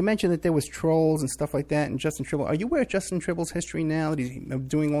 sir. You mentioned that there was trolls and stuff like that, and Justin Tribble. Are you aware of Justin Tribble's history now? That he's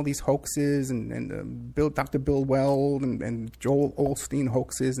doing all these hoaxes and Dr. Bill Weld and Joel Osteen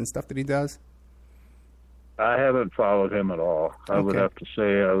hoaxes and stuff that he does? I haven't followed him at all. I would have to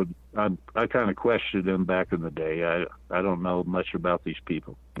say I kind of questioned him back in the day. I don't know much about these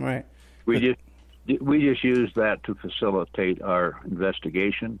people. Right. We just use that to facilitate our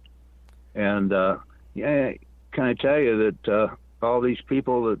investigation. And can I tell you that all these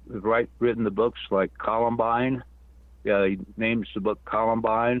people that have written the books like Columbine, he names the book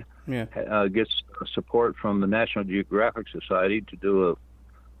Columbine, gets support from the National Geographic Society to do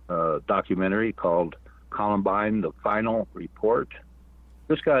a documentary called Columbine, The Final Report.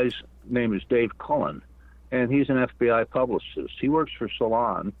 This guy's name is Dave Cullen, and he's an FBI publicist. He works for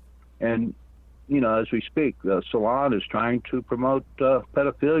Salon, and as we speak, Salon is trying to promote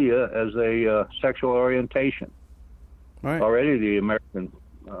pedophilia as a sexual orientation. Right. Already the American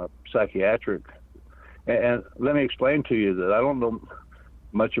Psychiatric. And let me explain to you that I don't know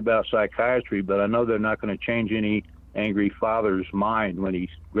much about psychiatry, but I know they're not going to change any angry father's mind when he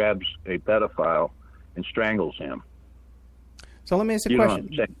grabs a pedophile and strangles him. So let me ask you a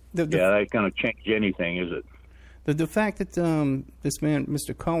question. That ain't going to change anything, is it? The fact that this man,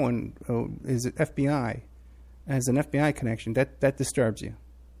 Mr. Cohen, is at FBI, has an FBI connection, that disturbs you?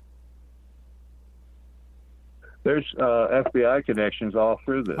 There's FBI connections all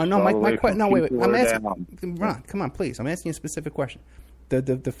through this. Oh, no, my question. No, wait. I'm asking. Ron, come on, please. I'm asking you a specific question.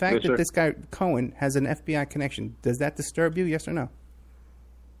 The fact that this guy Cohen has an FBI connection, does that disturb you? Yes or no?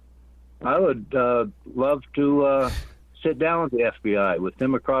 I would love to sit down with the FBI, with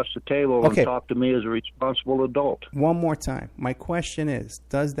them across the table, and talk to me as a responsible adult. One more time. My question is,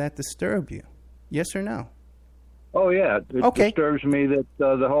 does that disturb you? Yes or no? Oh, yeah. It disturbs me that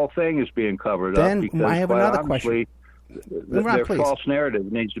the whole thing is being covered up. Because I have another question. Their false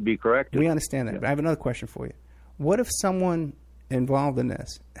narrative needs to be corrected. We understand that. But I have another question for you. What if someone involved in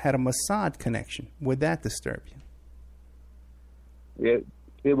this had a Mossad connection? Would that disturb you?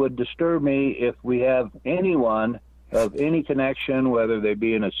 It would disturb me if we have anyone of any connection, whether they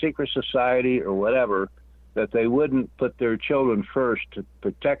be in a secret society or whatever, that they wouldn't put their children first to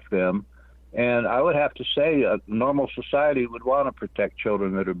protect them. And I would have to say a normal society would want to protect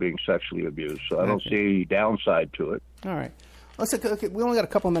children that are being sexually abused. So I don't see any downside to it. All right. We only got a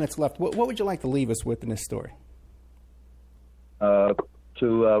couple of minutes left. What would you like to leave us with in this story?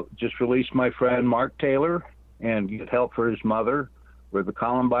 To just release my friend Mark Taylor and get help for his mother. We're the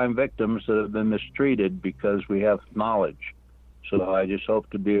Columbine victims that have been mistreated because we have knowledge. So I just hope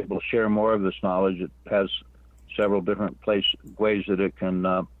to be able to share more of this knowledge. It has several different ways that it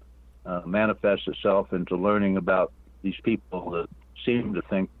can manifest itself into learning about these people that seem to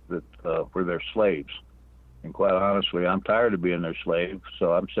think that we're their slaves. And quite honestly, I'm tired of being their slave,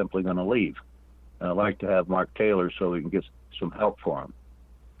 so I'm simply going to leave. And I'd like to have Mark Taylor so we can get some help for him.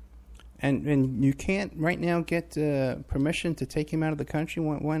 And you can't right now get permission to take him out of the country?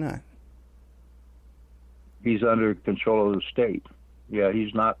 Why not? He's under control of the state. Yeah,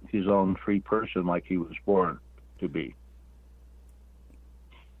 he's not his own free person like he was born to be.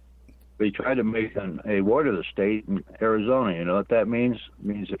 They tried to make a ward of the state in Arizona. You know what that means? It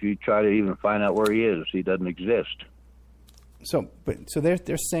means if you try to even find out where he is, he doesn't exist. So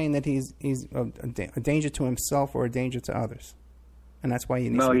they're saying that he's a danger to himself or a danger to others, and that's why he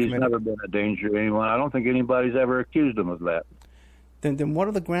needs to be committed. No, he's never been a danger to anyone. I don't think anybody's ever accused him of that. Then what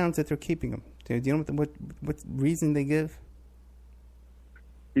are the grounds that they're keeping him? Do you know what reason they give?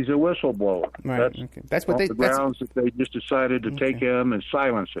 He's a whistleblower. Right. That's what the grounds that they just decided to take him and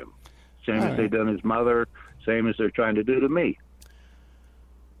silence him. Same as they've done his mother, same as they're trying to do to me.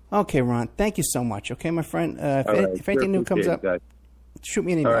 Okay, Ron. Thank you so much. Okay, my friend. If anything new comes up, shoot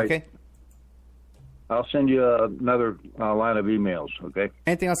me an email, okay? I'll send you another line of emails, okay?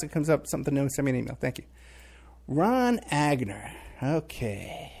 Anything else that comes up, something new, send me an email. Thank you. Ron Aigner.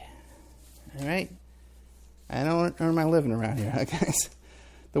 Okay. All right. I don't earn my living around here, guys.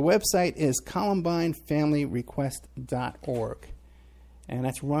 The website is ColumbineFamilyRequest.org. And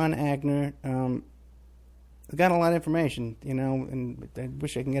that's Ron Aigner. He's got a lot of information, and I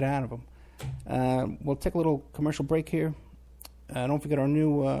wish I can get out of him. We'll take a little commercial break here. Don't forget our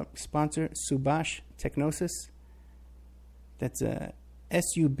new sponsor, Subash Technosis. That's Subash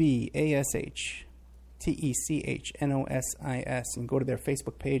Technosis, and go to their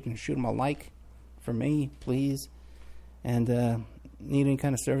Facebook page and shoot them a like for me, please. And need any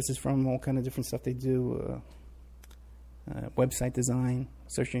kind of services from them, all kind of different stuff they do, website design,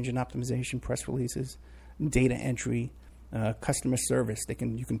 search engine optimization, press releases, data entry, customer service.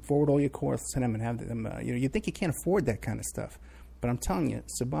 You can forward all your calls to them and have them. You think you can't afford that kind of stuff, but I'm telling you,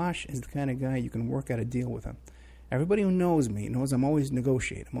 Subash is the kind of guy you can work out a deal with him. Everybody who knows me knows I'm always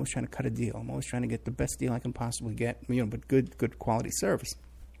negotiating. I'm always trying to cut a deal. I'm always trying to get the best deal I can possibly get, but good quality service.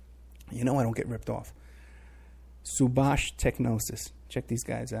 I don't get ripped off. Subash Technosis. Check these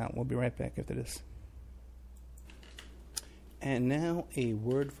guys out. We'll be right back after this. And now a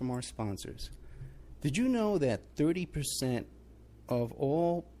word from our sponsors. Did you know that 30% of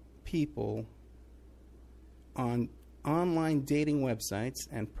all people on online dating websites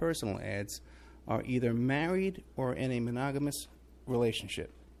and personal ads are either married or in a monogamous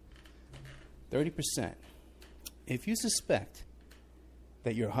relationship? 30%. If you suspect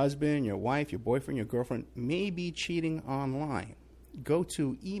that your husband, your wife, your boyfriend, your girlfriend may be cheating online, go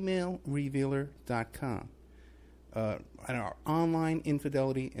to emailrevealer.com. And our online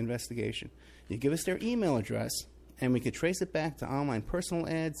infidelity investigation. You give us their email address, and we can trace it back to online personal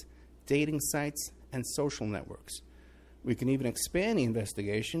ads, dating sites, and social networks. We can even expand the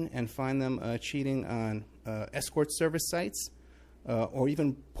investigation and find them cheating on escort service sites or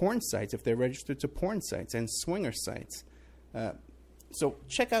even porn sites if they're registered to porn sites and swinger sites. So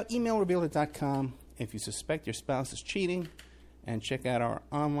check out emailrevealer.com if you suspect your spouse is cheating, and check out our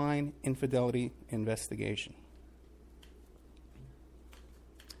online infidelity investigation.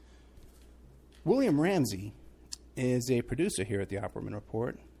 William Ramsey is a producer here at the Opperman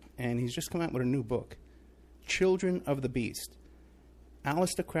Report, and he's just come out with a new book, Children of the Beast,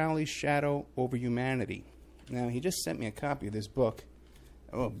 Aleister Crowley's Shadow Over Humanity. Now, he just sent me a copy of this book.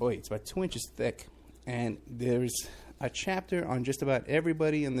 Oh, boy, it's about 2 inches thick, and there's a chapter on just about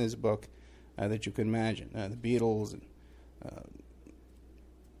everybody in this book that you can imagine. The Beatles, and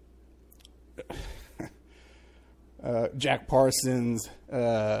Jack Parsons,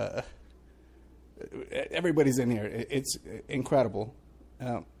 everybody's in here. It's incredible.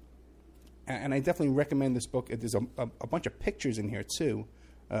 And I definitely recommend this book. There's a bunch of pictures in here, too,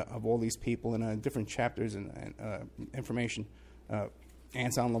 of all these people and different chapters and information.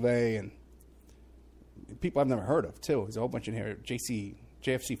 Anselm LaVey and people I've never heard of, too. There's a whole bunch in here. JFC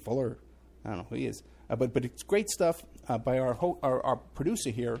Fuller. I don't know who he is. But it's great stuff by our producer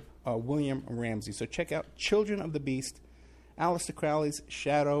here, William Ramsey. So check out Children of the Beast, Aleister Crowley's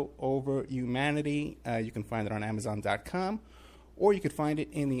Shadow Over Humanity. You can find it on Amazon.com, or you could find it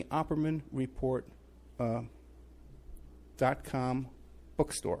in the Opperman Report .com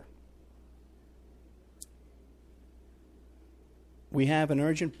bookstore. We have an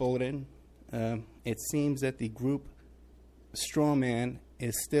urgent bulletin. It seems that the group Strawman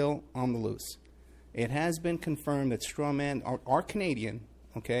is still on the loose. It has been confirmed that Strawman are Canadian,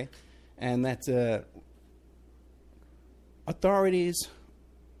 okay, and that authorities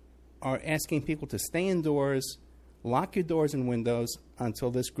are asking people to stay indoors, lock your doors and windows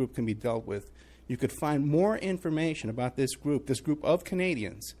until this group can be dealt with. You could find more information about this group of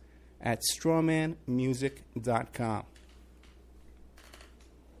Canadians, at strawmanmusic.com.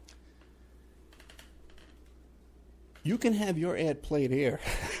 You can have your ad played here.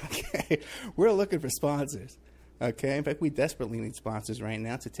 Okay, we're looking for sponsors. Okay, in fact, we desperately need sponsors right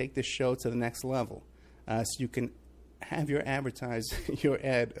now to take this show to the next level. So you can have your ad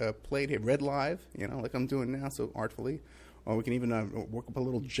played here, read live, like I'm doing now, so artfully. Or we can even work up a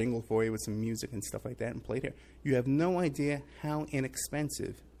little jingle for you with some music and stuff like that and play it here. You have no idea how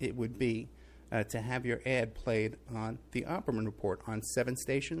inexpensive it would be to have your ad played on the Opperman Report on 7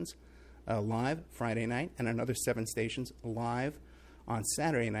 stations. Live Friday night, and another 7 stations live on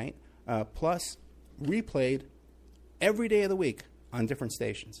Saturday night, plus replayed every day of the week on different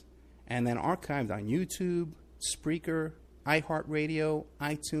stations, and then archived on YouTube, Spreaker, iHeartRadio,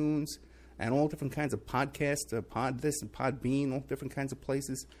 iTunes, and all different kinds of podcasts, Pod This and Podbean, all different kinds of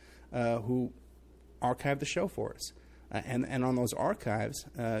places who archive the show for us. And on those archives,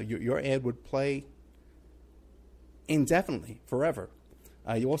 your ad would play indefinitely, forever.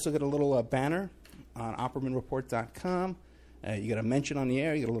 You also get a little banner on OppermanReport.com. You get a mention on the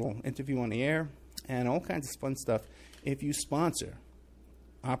air. You get a little interview on the air, and all kinds of fun stuff if you sponsor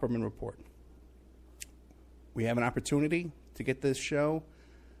Opperman Report. We have an opportunity to get this show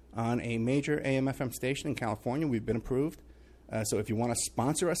on a major AM/FM station in California. We've been approved. So if you want to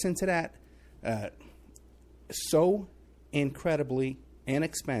sponsor us into that, so incredibly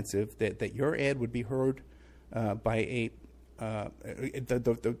inexpensive that your ad would be heard by a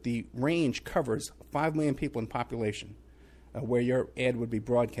the range covers 5 million people in population where your ad would be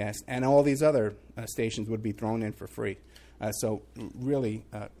broadcast, and all these other stations would be thrown in for free. So really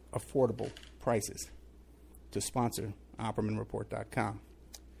affordable prices to sponsor OppermanReport.com.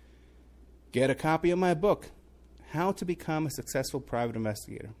 Get a copy of my book, How to Become a Successful Private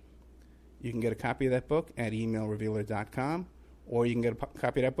Investigator. You can get a copy of that book at emailrevealer.com, or you can get a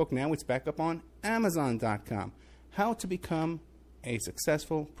copy of that book now. It's back up on Amazon.com. How to Become a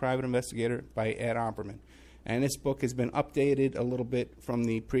Successful Private Investigator by Ed Opperman. And this book has been updated a little bit from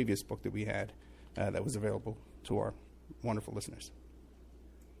the previous book that we had that was available to our wonderful listeners.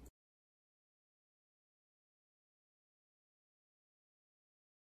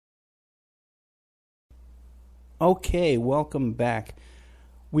 Okay, welcome back.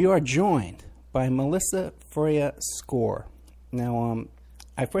 We are joined by Mellisa Freya Score. Now,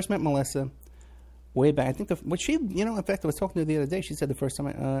 I first met Mellisa way back. I think in fact, I was talking to her the other day. She said the first time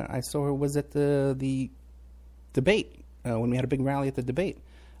I saw her was at the debate when we had a big rally at the debate.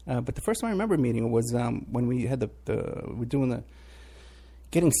 But the first time I remember meeting her was when we had we're doing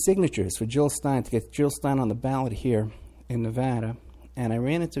getting signatures for Jill Stein to get Jill Stein on the ballot here in Nevada. And I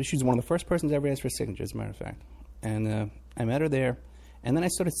ran into, she was one of the first persons I ever asked for signatures, as a matter of fact. And I met her there. And then I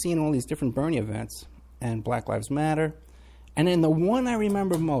started seeing all these different Bernie events and Black Lives Matter. And then the one I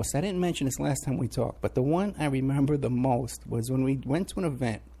remember most, I didn't mention this last time we talked, but the one I remember the most was when we went to an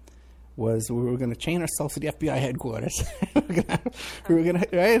event, we were going to chain ourselves to the FBI headquarters. we were going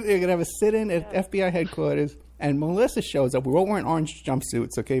to have a sit-in at FBI headquarters, and Mellisa shows up. We were all wearing orange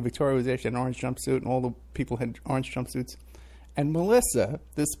jumpsuits, okay? Victoria was there, she had an orange jumpsuit, and all the people had orange jumpsuits. And Mellisa,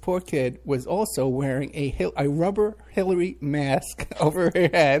 this poor kid, was also wearing a rubber Hillary mask over her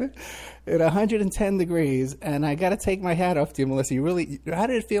head at 110 degrees. And I got to take my hat off to you, Mellisa. How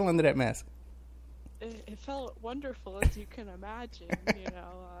did it feel under that mask? It felt wonderful, as you can imagine. It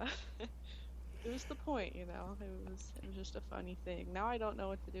was the point. It was just a funny thing. Now I don't know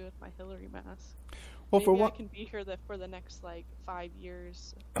what to do with my Hillary mask. Well, maybe I can be here for the next 5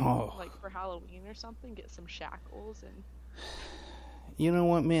 years, for Halloween or something. Get some shackles and. You know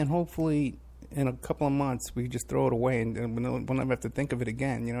what, man? Hopefully, in a couple of months, we just throw it away and we'll never have to think of it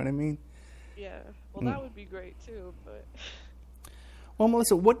again. You know what I mean? Yeah. Well, that would be great too. But well,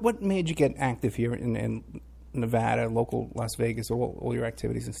 Mellisa, what made you get active here in Nevada, local Las Vegas, all your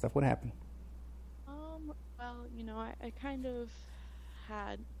activities and stuff? What happened? Well, I kind of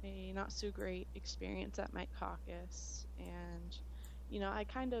had a not so great experience at my caucus, and I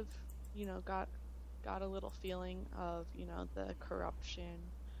kind of got a little feeling of the corruption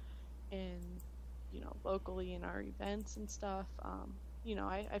in locally in our events and stuff.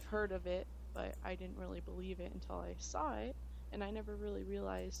 I've heard of it, but I didn't really believe it until I saw it, and I never really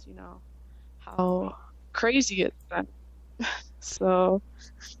realized how crazy it's been. So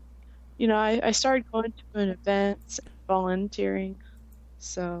I started going to an event, volunteering,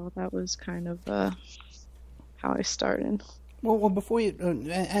 so that was kind of how I started. Well, before you,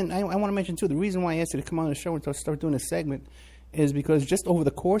 and I want to mention, too, the reason why I asked you to come on the show and to start doing this segment is because just over the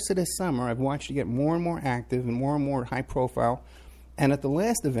course of this summer, I've watched you get more and more active and more high profile. And at the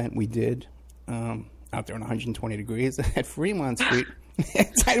last event we did, out there in 120 degrees at Fremont Street,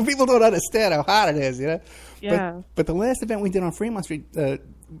 people don't understand how hot it is, Yeah. But the last event we did on Fremont Street,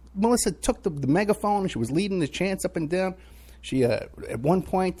 Mellisa took the megaphone and she was leading the chants up and down. She, at one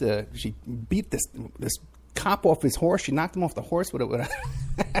point, she beat this cop off his horse. She knocked him off the horse with it.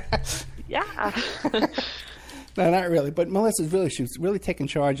 Yeah. No, not really. But she was really taking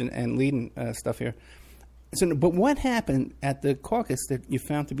charge and leading stuff here. So, but what happened at the caucus that you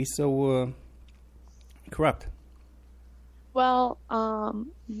found to be so corrupt? Well,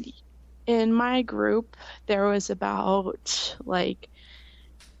 in my group, there was about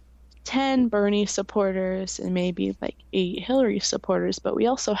 10 Bernie supporters and maybe 8 Hillary supporters, but we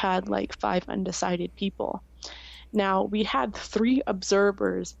also had 5 undecided people. Now, we had 3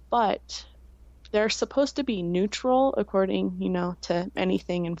 observers, but they're supposed to be neutral according, to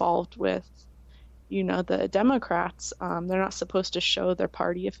anything involved with, the Democrats. They're not supposed to show their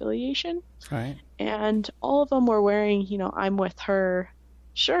party affiliation. Right. And all of them were wearing, I'm with her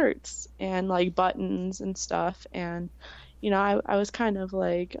shirts and buttons and stuff. And I was kind of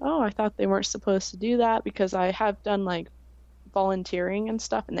I thought they weren't supposed to do that, because I have done volunteering and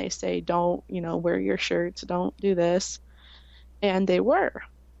stuff, and they say, don't, wear your shirts, don't do this. And they were.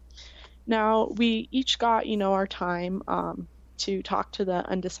 Now, we each got, our time to talk to the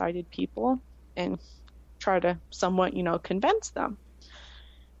undecided people and try to somewhat, convince them.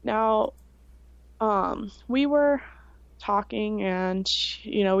 Now, we were talking, and,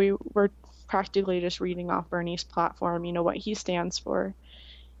 we were practically just reading off Bernie's platform, what he stands for.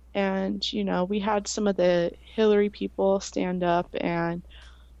 And, we had some of the Hillary people stand up, and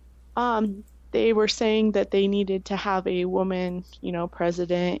they were saying that they needed to have a woman,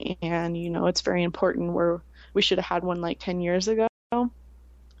 president, and, it's very important, where we should have had one like 10 years ago.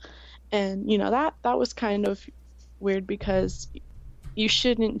 And, that was kind of weird, because you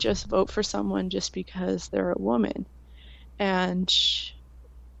shouldn't just vote for someone just because they're a woman. And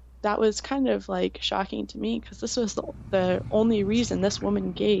that was kind of like shocking to me, because this was the only reason this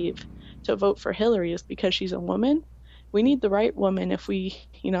woman gave to vote for Hillary, is because she's a woman. We need the right woman if we,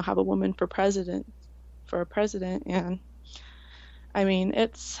 have a woman for a president. And I mean,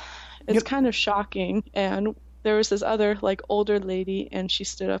 it's kind of shocking. And there was this other like older lady, and she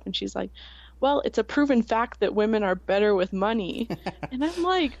stood up and she's like, well, it's a proven fact that women are better with money. And I'm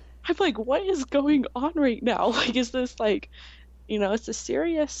like, what is going on right now? Like, is this like, is this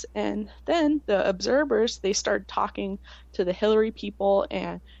serious? And then the observers, they started talking to the Hillary people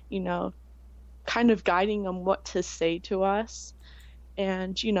and, kind of guiding them what to say to us.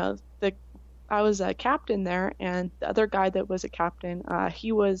 And, I was a captain there, and the other guy that was a captain,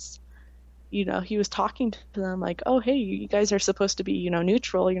 he was talking to them like, oh, hey, you guys are supposed to be,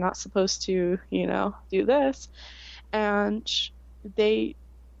 neutral. You're not supposed to, do this. And they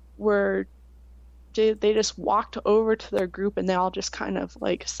just walked over to their group, and they all just kind of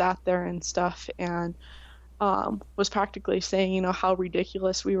like sat there and stuff, and was practically saying, how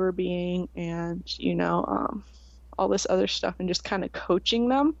ridiculous we were being, and, all this other stuff, and just kind of coaching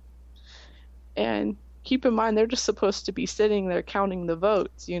them. And keep in mind, they're just supposed to be sitting there counting the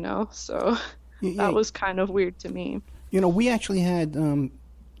votes, so that was kind of weird to me. We actually had,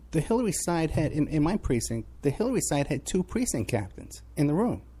 the Hillary side had, in my precinct, the Hillary side had 2 precinct captains in the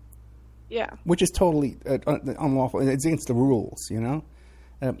room. Yeah. Which is totally unlawful. It's against the rules,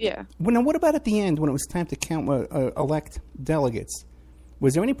 Yeah. Well, now, what about at the end when it was time to count elect delegates?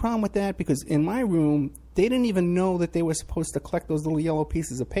 Was there any problem with that? Because in my room, they didn't even know that they were supposed to collect those little yellow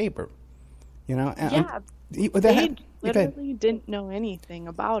pieces of paper. And they literally didn't know anything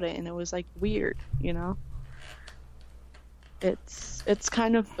about it, and it was like weird. It's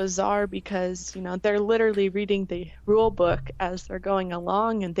kind of bizarre, because they're literally reading the rule book as they're going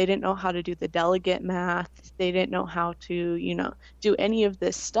along, and they didn't know how to do the delegate math. They didn't know how to do any of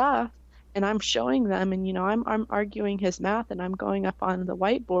this stuff. And I'm showing them, and I'm arguing his math, and I'm going up on the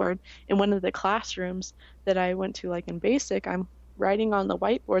whiteboard in one of the classrooms that I went to, like in basic. I'm writing on the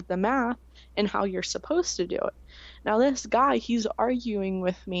whiteboard the math and how you're supposed to do it. Now this guy, he's arguing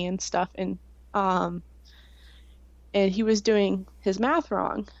with me and stuff, and he was doing his math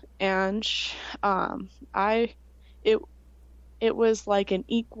wrong, and it was like an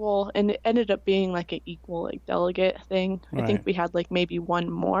equal, and it ended up being like an equal like delegate thing. Right. I think we had like maybe one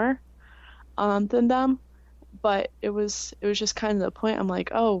more than them, but it was just kind of the point. I'm like,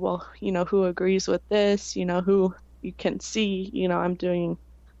 oh well, who agrees with this? Who you can see, I'm doing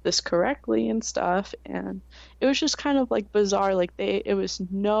this correctly and stuff. And it was just kind of like bizarre. Like there was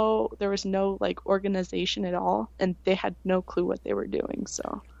no like organization at all, and they had no clue what they were doing.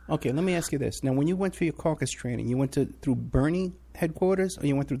 So okay, let me ask you this. Now, when you went for your caucus training, you went through Bernie headquarters, or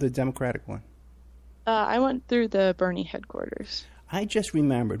you went through the Democratic one? I went through the Bernie headquarters. I just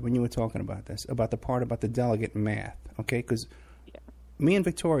remembered when you were talking about this, about the part about the delegate math, okay? Because me and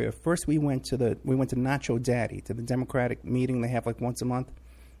Victoria, first we went to Nacho Daddy, to the Democratic meeting they have like once a month,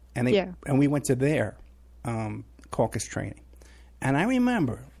 and we went to their caucus training. And I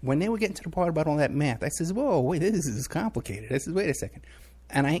remember when they were getting to the part about all that math, I says, whoa, wait, this is complicated. I says, wait a second.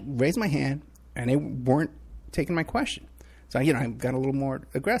 And I raised my hand, and they weren't taking my question. So, I got a little more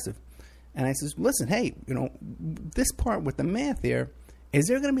aggressive. And I says, listen, hey, this part with the math there, is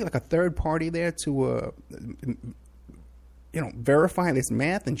there going to be like a third party there to, verify this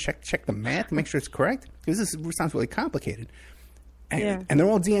math and check the math to make sure it's correct? Because this sounds really complicated. And they're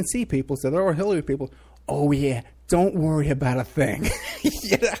all DNC people, so they're all Hillary people. Oh, yeah, don't worry about a thing.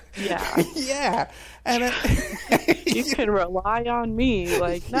 Yeah. Yeah. And you can rely on me.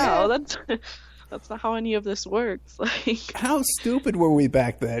 Like, no, that's not how any of this works. Like, how stupid were we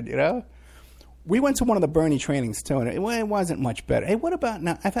back then, We went to one of the Bernie trainings, too, and it wasn't much better. Hey, what about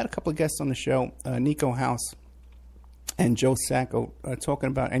now? I've had a couple of guests on the show, Nico House and Joe Sacco, talking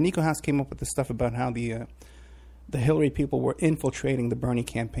about, and Nico House came up with the stuff about how the Hillary people were infiltrating the Bernie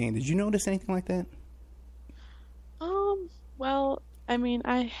campaign. Did you notice anything like that? Well, I mean,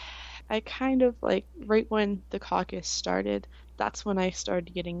 I kind of like right when the caucus started, that's when I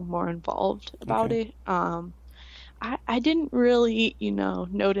started getting more involved about it. I didn't really,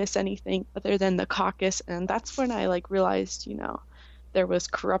 notice anything other than the caucus, and that's when I like realized, there was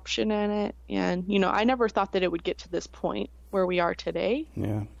corruption in it. And, you know, I never thought that it would get to this point where we are today.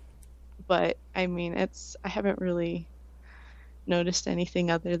 Yeah. But, I mean, I haven't really noticed anything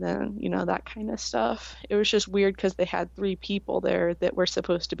other than, you know, that kind of stuff. It was just weird because they had 3 people there that were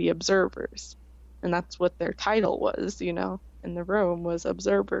supposed to be observers. And that's what their title was, you know, in the room was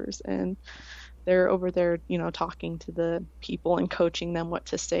observers. And they're over there, you know, talking to the people and coaching them what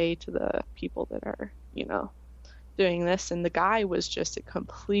to say to the people that are, you know, doing this. And the guy was just a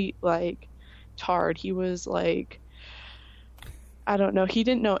complete, like, tard. He was like, I don't know, he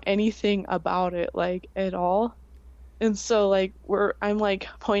didn't know anything about it, like, at all. And so, like, I'm like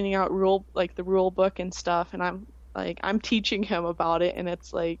pointing out the rule book and stuff, and I'm teaching him about it, and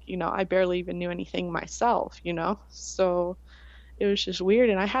it's like, you know, I barely even knew anything myself, you know. So it was just weird.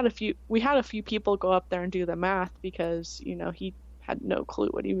 And we had a few people go up there and do the math because, you know, he had no clue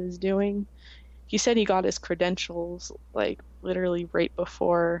what he was doing. He said he got his credentials like literally right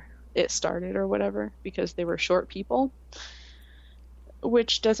before it started or whatever because they were short people,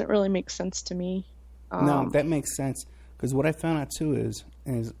 which doesn't really make sense to me. No, that makes sense, because what I found out too is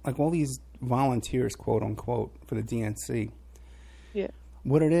like all these volunteers, quote unquote, for the DNC. Yeah.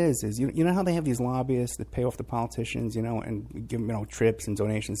 What it is you know how they have these lobbyists that pay off the politicians, you know, and give them, you know, trips and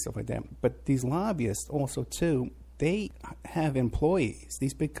donations, stuff like that. But these lobbyists also too, they have employees.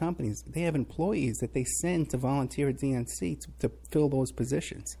 These big companies, they have employees that they send to volunteer at DNC to fill those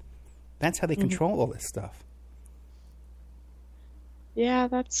positions. That's how they control all this stuff. Yeah,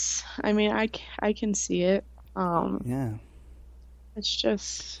 I mean, I can see it. Yeah. It's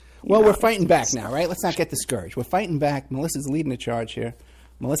just... Well, we're fighting back now, right? Let's not get discouraged. We're fighting back. Melissa's leading the charge here.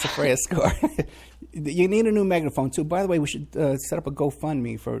 Mellisa Freya score. You need a new megaphone, too. By the way, we should set up a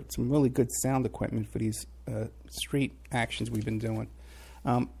GoFundMe for some really good sound equipment for these street actions we've been doing.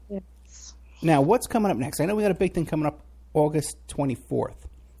 Yes. Now, what's coming up next? I know we got a big thing coming up August 24th.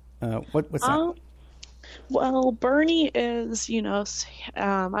 What's that? Well, Bernie is, you know,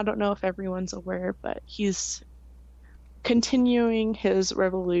 I don't know if everyone's aware, but he's continuing his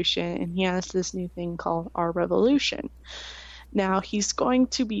revolution, and he has this new thing called Our Revolution. Now, he's going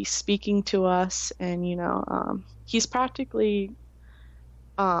to be speaking to us, and, you know, he's practically,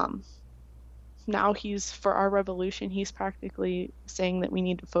 now for Our Revolution, he's practically saying that we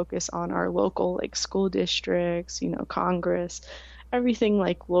need to focus on our local, like, school districts, you know, Congress, everything,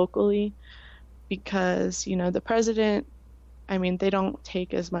 like, locally. Because, you know, the president, I mean, they don't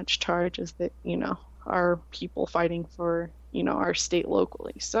take as much charge as you know, our people fighting for, you know, our state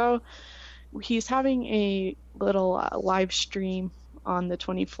locally. So he's having a little live stream on the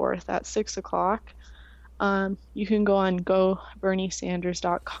 24th at 6 o'clock. You can go on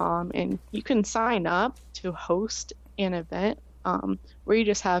goberniesanders.com and you can sign up to host an event where you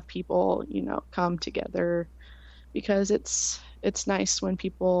just have people, you know, come together, because it's nice when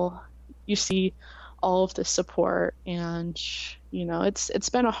you see all of the support. And, you know, it's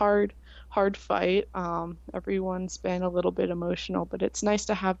been a hard fight. Everyone's been a little bit emotional, but it's nice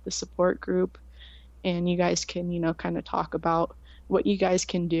to have the support group, and you guys can, you know, kind of talk about what you guys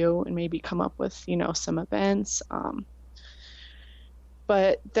can do and maybe come up with, you know, some events.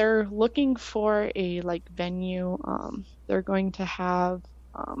 But they're looking for a like venue. They're going to have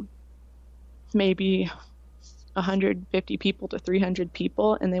maybe 150 people to 300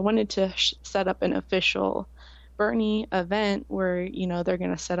 people, and they wanted to set up an official Bernie event where, you know, they're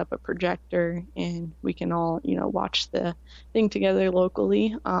going to set up a projector and we can all, you know, watch the thing together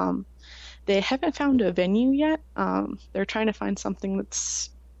locally. They haven't found a venue yet. They're trying to find something that's,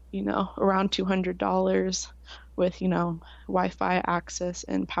 you know, around $200 with, you know, Wi-Fi access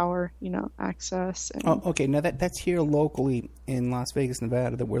and power, you know, access. And... Oh, okay. Now that's here locally in Las Vegas,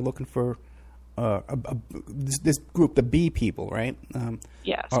 Nevada, that we're looking for. This group, the bee people, right?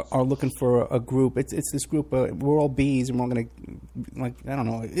 Yes. Are looking for a group. It's this group. We're all bees, and we're going to, like, I don't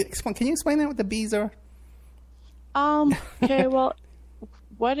know. Can you explain that, what the bees are? Okay. Well,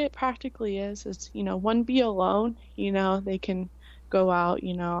 what it practically is, you know, one bee alone. You know, they can go out.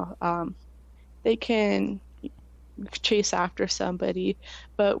 You know, they can chase after somebody,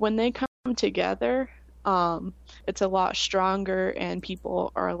 but when they come together, it's a lot stronger and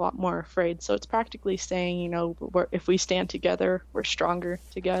people are a lot more afraid. So it's practically saying, you know, if we stand together, we're stronger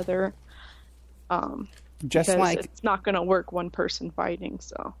together. Just like it's not going to work one person fighting.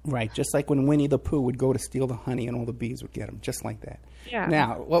 So right, just like when Winnie the Pooh would go to steal the honey and all the bees would get him, just like that. Yeah.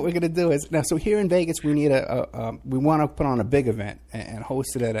 Now, what we're going to do is so here in Vegas, we need we want to put on a big event and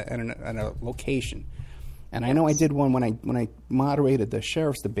host it at a location. And I know I did one when I moderated the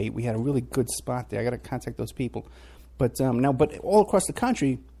sheriff's debate. We had a really good spot there. I got to contact those people. But but all across the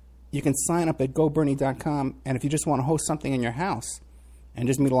country, you can sign up at gobernie.com. And if you just want to host something in your house, and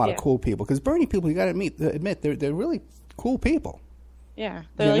just meet a lot of cool people. Because Bernie people, you got to admit, they're really cool people. Yeah,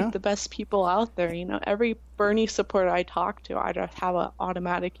 they're like the best people out there. Every Bernie supporter I talk to, I just have an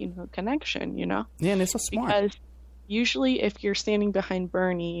automatic, connection. Yeah, and they're so smart. Because usually, if you're standing behind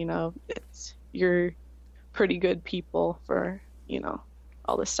Bernie, you're pretty good people for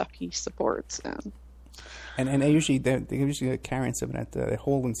all the stuff he supports. And they're usually carrying something they're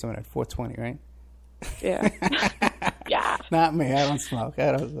holding something at 420, right? Yeah. Yeah. Not me. I don't smoke.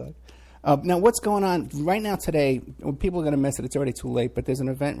 Now, what's going on right now today? People are going to miss it. It's already too late. But there's an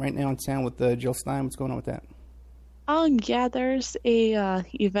event right now in town with Jill Stein. What's going on with that? Yeah, there's a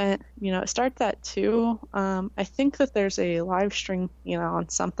event. It starts at 2. I think that there's a live stream, on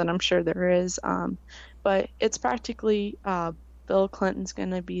something. I'm sure there is. But it's practically Bill Clinton's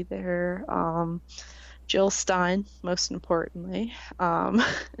going to be there. Jill Stein, most importantly.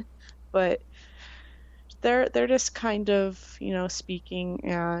 But they're just kind of, speaking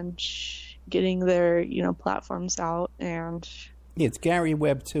and getting their, platforms out. And yeah, it's Gary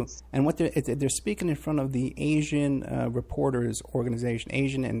Webb too. And what they're speaking in front of the Asian Reporters Organization.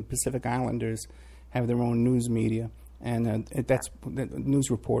 Asian and Pacific Islanders have their own news media, and that's the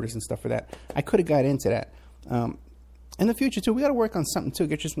news reporters and stuff for that. I could have got into that. In the future too, we got to work on something too.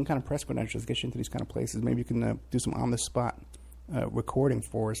 Get you some kind of press credentials. Get you into these kind of places. Maybe you can do some on the spot recording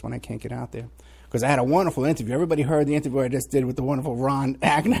for us when I can't get out there. Because I had a wonderful interview. Everybody heard the interview I just did with the wonderful Ron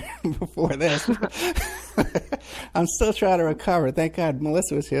Aigner before this. I'm still trying to recover. Thank God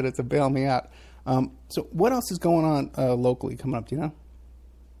Mellisa was here to bail me out. So what else is going on locally coming up? Do you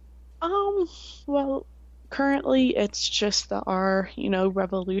know? Well, currently it's just the R,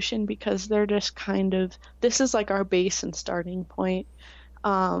 revolution, because they're just kind of, this is like our base and starting point.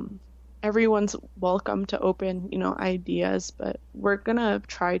 Everyone's welcome to open, ideas, but we're going to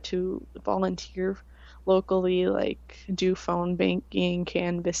try to volunteer locally, like do phone banking,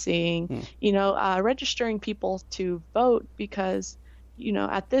 canvassing, registering people to vote, because,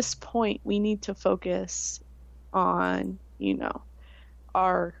 at this point we need to focus on,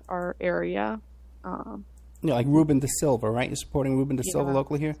 our area. Like Ruben Da Silva, right? You're supporting Ruben Da Silva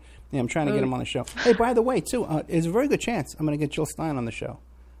locally here? Yeah, I'm trying to get him on the show. Hey, by the way, too, there's a very good chance I'm going to get Jill Stein on the show.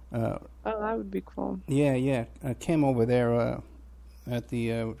 That would be cool. Yeah. Kim over there at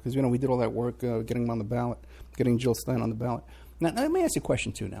the because we did all that work getting him on the ballot, getting Jill Stein on the ballot. Now let me ask you a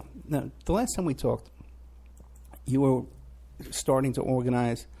question too. Now the last time we talked, you were starting to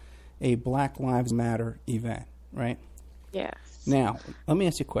organize a Black Lives Matter event, right? Yes. Now let me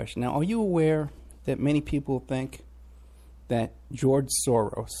ask you a question. Now, are you aware that many people think that George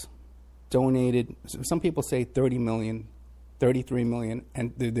Soros donated? Some people say 30 million. 33 million,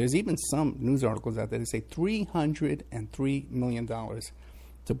 and there's even some news articles out there that say $303 million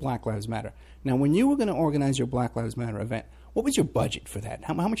to Black Lives Matter. Now, when you were going to organize your Black Lives Matter event, what was your budget for that?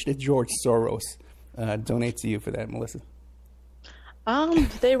 How much did George Soros donate to you for that, Mellisa?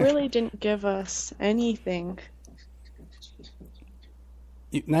 They really didn't give us anything.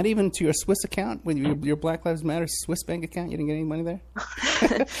 Not even to your Swiss account, with your Black Lives Matter Swiss bank account? You didn't get any money there?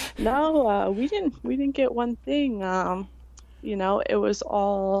 No, we didn't get one thing. It was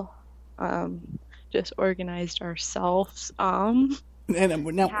all just organized ourselves. Now,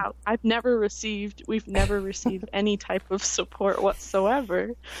 we've never received any type of support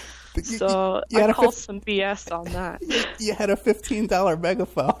whatsoever. So I call some BS on that. You had a $15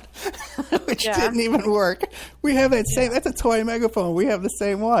 megaphone, which didn't even work. We have that same. That's a toy megaphone. We have the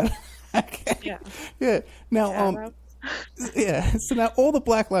same one. Okay. Yeah. Now, so now all the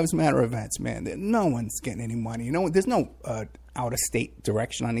Black Lives Matter events, man, no one's getting any money. There's no out-of-state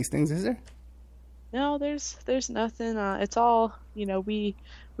direction on these things, is there? No, there's nothing. It's all, we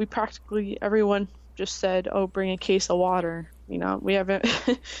practically, everyone just said, oh, bring a case of water. We haven't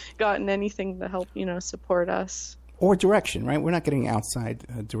gotten anything to help, support us. Or direction, right? We're not getting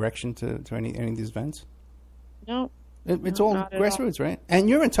outside direction to any of these events? No. It's all grassroots, right? And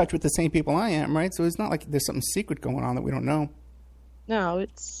you're in touch with the same people I am, right? So it's not like there's something secret going on that we don't know. No,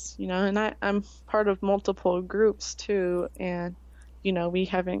 it's, and I'm part of multiple groups too. And, we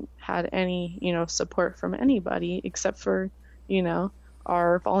haven't had any, support from anybody except for,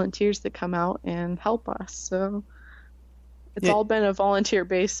 our volunteers that come out and help us. So it's all been a volunteer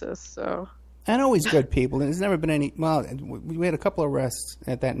basis. So. And always good people. There's never been any, we had a couple of arrests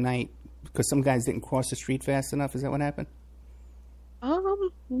at that night because some guys didn't cross the street fast enough. Is that what happened?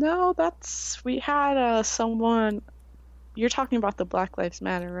 No, we had someone. You're talking about the Black Lives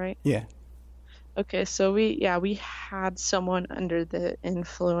Matter, right? Yeah. Okay, so we had someone under the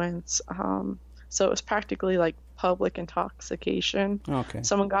influence. So it was practically like public intoxication. Okay.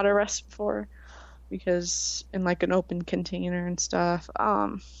 Someone got arrested for. because in like an open container and stuff.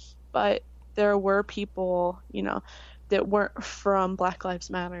 But there were people, that weren't from Black Lives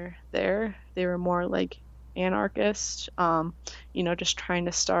Matter there. They were more like anarchists, just trying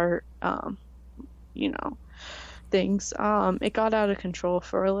to start, things. It got out of control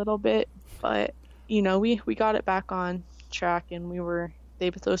for a little bit, but, we got it back on track, and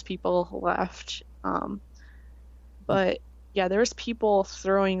those people left. But yeah, there was people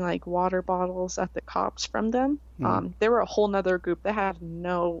throwing like water bottles at the cops from them. They were a whole nother group that had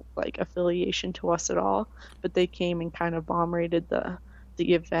no like affiliation to us at all, but they came and kind of bomb raided the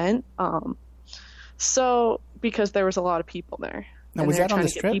event. So because there was a lot of people there. Now, was that on the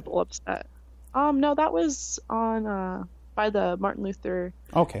strip? Get people upset. No, that was on by the Martin Luther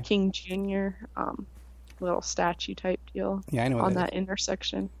King Jr. Little statue type deal. Yeah, I know on that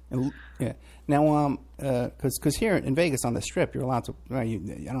intersection. Yeah. Now, because here in Vegas on the Strip, you're allowed to. I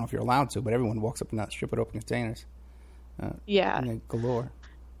don't know if you're allowed to, but everyone walks up and down the Strip with open containers. Galore.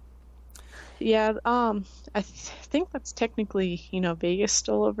 Yeah. I think that's technically Vegas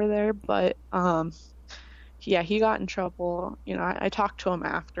still over there, but yeah, he got in trouble. I talked to him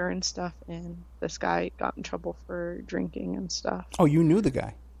after and stuff, and this guy got in trouble for drinking and stuff. Oh, you knew the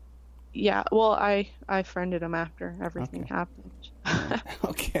guy? Yeah, well, I friended him after everything happened.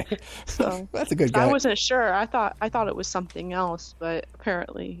 Okay, so that's a good guy. I wasn't sure. I thought it was something else, but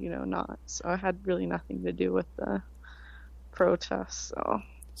apparently, not. So I had really nothing to do with the protests.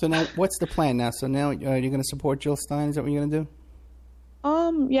 So now, what's the plan now? So now you're going to support Jill Stein? Is that what you're going to do?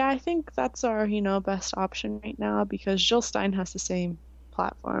 Yeah, I think that's our best option right now, because Jill Stein has the same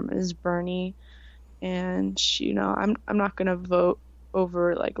platform as Bernie, and I'm not going to vote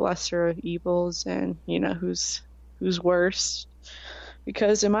over like lesser of evils and who's worse,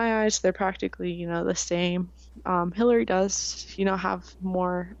 because in my eyes they're practically the same. Hillary does have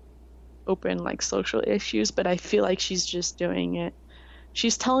more open like social issues, but I feel like she's just doing it,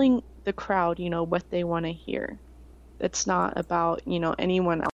 she's telling the crowd what they want to hear. It's not about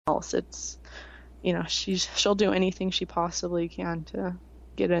anyone else. It's she'll do anything she possibly can to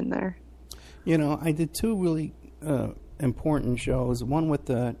get in there. I did two really important shows. One with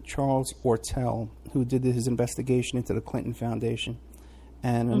Charles Ortel, who did his investigation into the Clinton Foundation,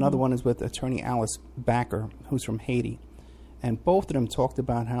 and another one is with attorney Alice Backer, who's from Haiti. And both of them talked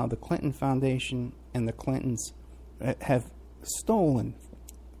about how the Clinton Foundation and the Clintons have stolen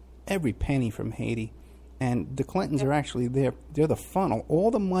every penny from Haiti. And the Clintons are actually they're the funnel.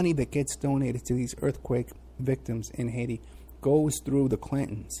 All the money that gets donated to these earthquake victims in Haiti goes through the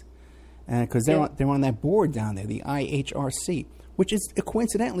Clintons. Because they're on that board down there, the IHRC, which is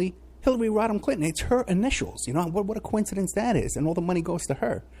coincidentally Hillary Rodham Clinton. It's her initials. What a coincidence that is, and all the money goes to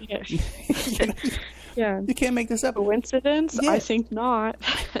her. Yeah, yeah. You can't make this up. Coincidence? Yeah. I think not.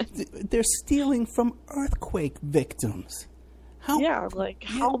 They're stealing from earthquake victims. How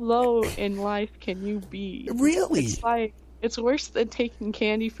low in life can you be? Really? It's like it's worse than taking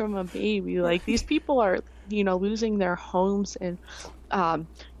candy from a baby. Like these people are, losing their homes and.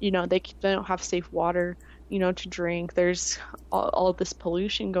 They don't have safe water, to drink. There's all this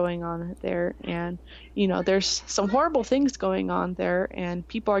pollution going on there, and there's some horrible things going on there, and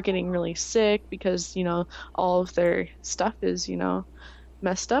people are getting really sick because all of their stuff is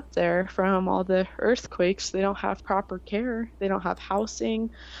messed up there from all the earthquakes. They don't have proper care. They don't have housing,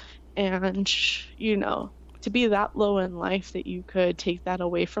 and to be that low in life that you could take that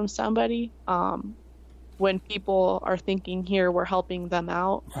away from somebody. When people are thinking here, we're helping them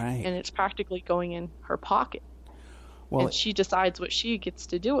out, right, and it's practically going in her pocket. Well, and she decides what she gets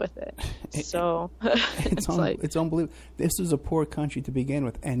to do with it. So it's unbelievable. This is a poor country to begin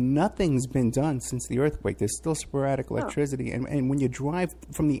with, and nothing's been done since the earthquake. There's still sporadic electricity, and when you drive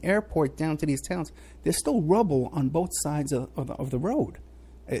from the airport down to these towns, there's still rubble on both sides of the road.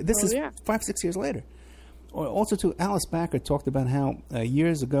 This is 5-6 years later. Also, too, Alice Backer talked about how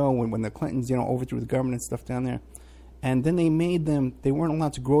years ago when the Clintons, overthrew the government and stuff down there, and then they weren't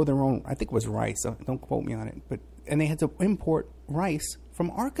allowed to grow their own, I think it was rice, don't quote me on it, and they had to import rice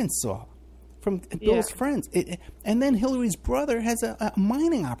from Arkansas, from Bill's friends. And then Hillary's brother has a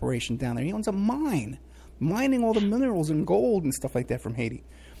mining operation down there. He owns a mine, mining all the minerals and gold and stuff like that from Haiti.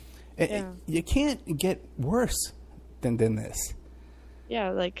 You can't get worse than this.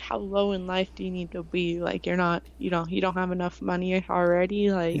 Yeah, like how low in life do you need to be? Like you don't have enough money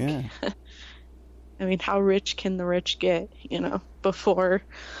already. Like, I mean, how rich can the rich get? Before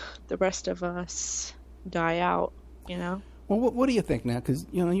the rest of us die out. Well, what do you think now? Because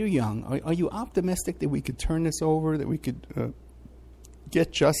you're young. Are you optimistic that we could turn this over? That we could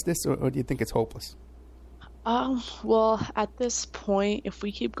get justice, or do you think it's hopeless? Well, at this point, if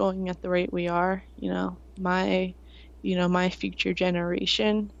we keep going at the rate we are, my future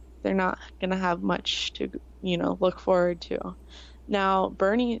generation, they're not gonna have much to, look forward to. Now,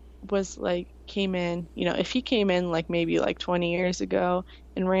 Bernie was like, came in, if he came in like maybe like 20 years ago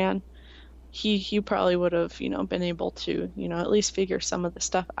and ran, he probably would have, been able to, at least figure some of the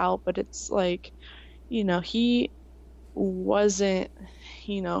stuff out. But it's like, he wasn't,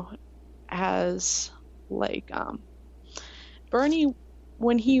 as like Bernie,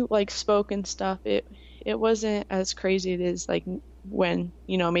 when he like spoke and stuff, it wasn't as crazy it is like when,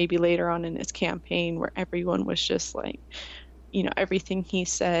 maybe later on in his campaign where everyone was just like, everything he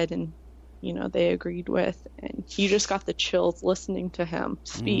said and they agreed with, and you just got the chills listening to him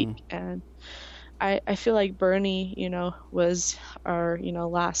speak. And I feel like Bernie, was our,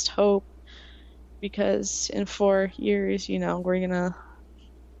 last hope, because in 4 years,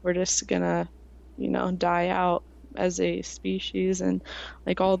 we're just gonna, die out as a species, and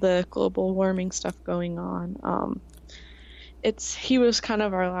like all the global warming stuff going on. He was kind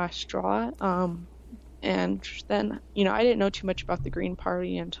of our last straw. And then, I didn't know too much about the Green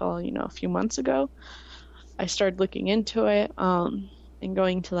Party until, a few months ago. I started looking into it, and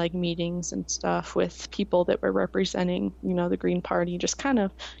going to like meetings and stuff with people that were representing, the Green Party, just kind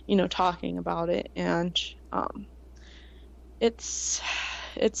of, talking about it. And they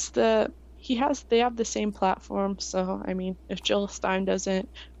have the same platform. So, I mean, if Jill Stein doesn't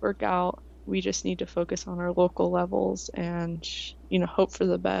work out, we just need to focus on our local levels and, hope for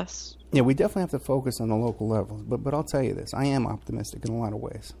the best. Yeah, we definitely have to focus on the local levels. But I'll tell you this, I am optimistic in a lot of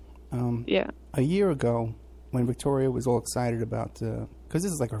ways. Yeah. A year ago, when Victoria was all excited about, because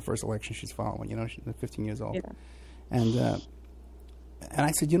this is like her first election she's following, she's 15 years old. Yeah. And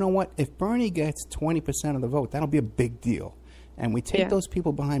I said, you know what, if Bernie gets 20% of the vote, that'll be a big deal. And we take those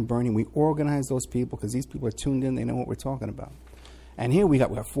people behind Bernie, we organize those people, because these people are tuned in, they know what we're talking about. And here we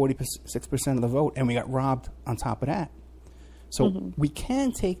got 46% of the vote, and we got robbed on top of that. So we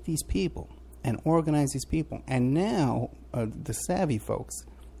can take these people and organize these people. And now the savvy folks,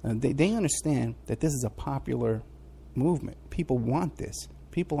 they understand that this is a popular movement. People want this.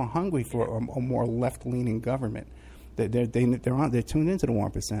 People are hungry for a more left-leaning government. They're tuned into the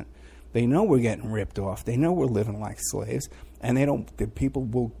 1%. They know we're getting ripped off. They know we're living like slaves, and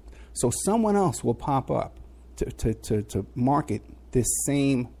so someone else will pop up to market this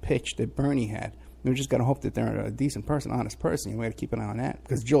same pitch that Bernie had. We just got to hope that they're a decent person, honest person. We got to keep an eye on that,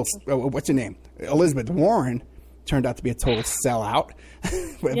 because what's her name? Elizabeth Warren turned out to be a total sellout.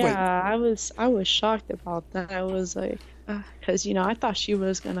 I was shocked about that. I was like, because I thought she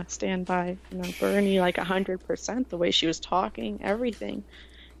was gonna stand by Bernie like 100%, the way she was talking, everything.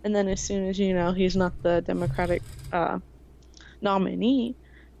 And then as soon as he's not the Democratic nominee,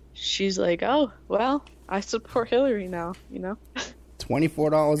 she's like, oh well, I support Hillary now.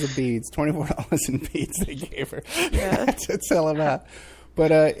 $24 a beads, $24 in beads they gave her. Yeah. To tell about.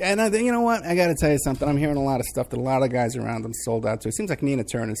 But, and I think, you know what? I got to tell you something. I'm hearing a lot of stuff that a lot of the guys around them sold out to. It seems like Nina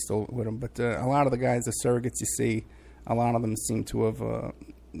Turner's still with them, but a lot of the guys, the surrogates you see, a lot of them seem to have,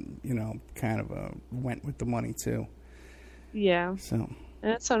 went with the money too. Yeah. So.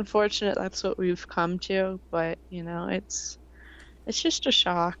 And it's unfortunate that's what we've come to, but, it's just a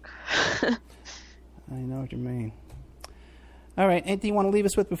shock. I know what you mean. All right. Anything you want to leave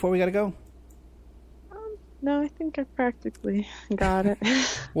us with before we got to go? No, I think I practically got it.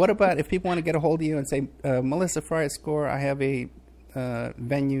 What about if people want to get a hold of you and say, Mellisa, Freya Score, I have a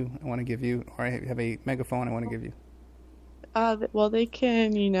venue I want to give you, or I have a megaphone I want to give you? Well, they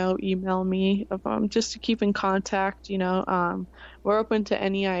can, email me just to keep in contact. We're open to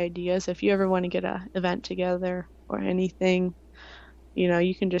any ideas. If you ever want to get an event together or anything,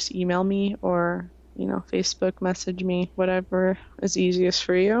 you can just email me or, Facebook message me, whatever is easiest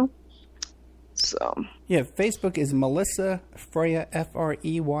for you. So yeah, Facebook is Mellisa Freya,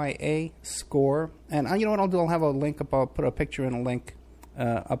 Freya Score, and you know what I'll do? I'll have a link up. I'll put a picture and a link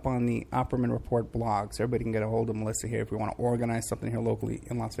up on the Opperman Report blog, so everybody can get a hold of Mellisa here if we want to organize something here locally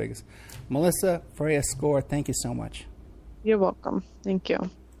in Las Vegas. Mellisa Freya Score, thank you so much. You're welcome. Thank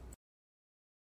you.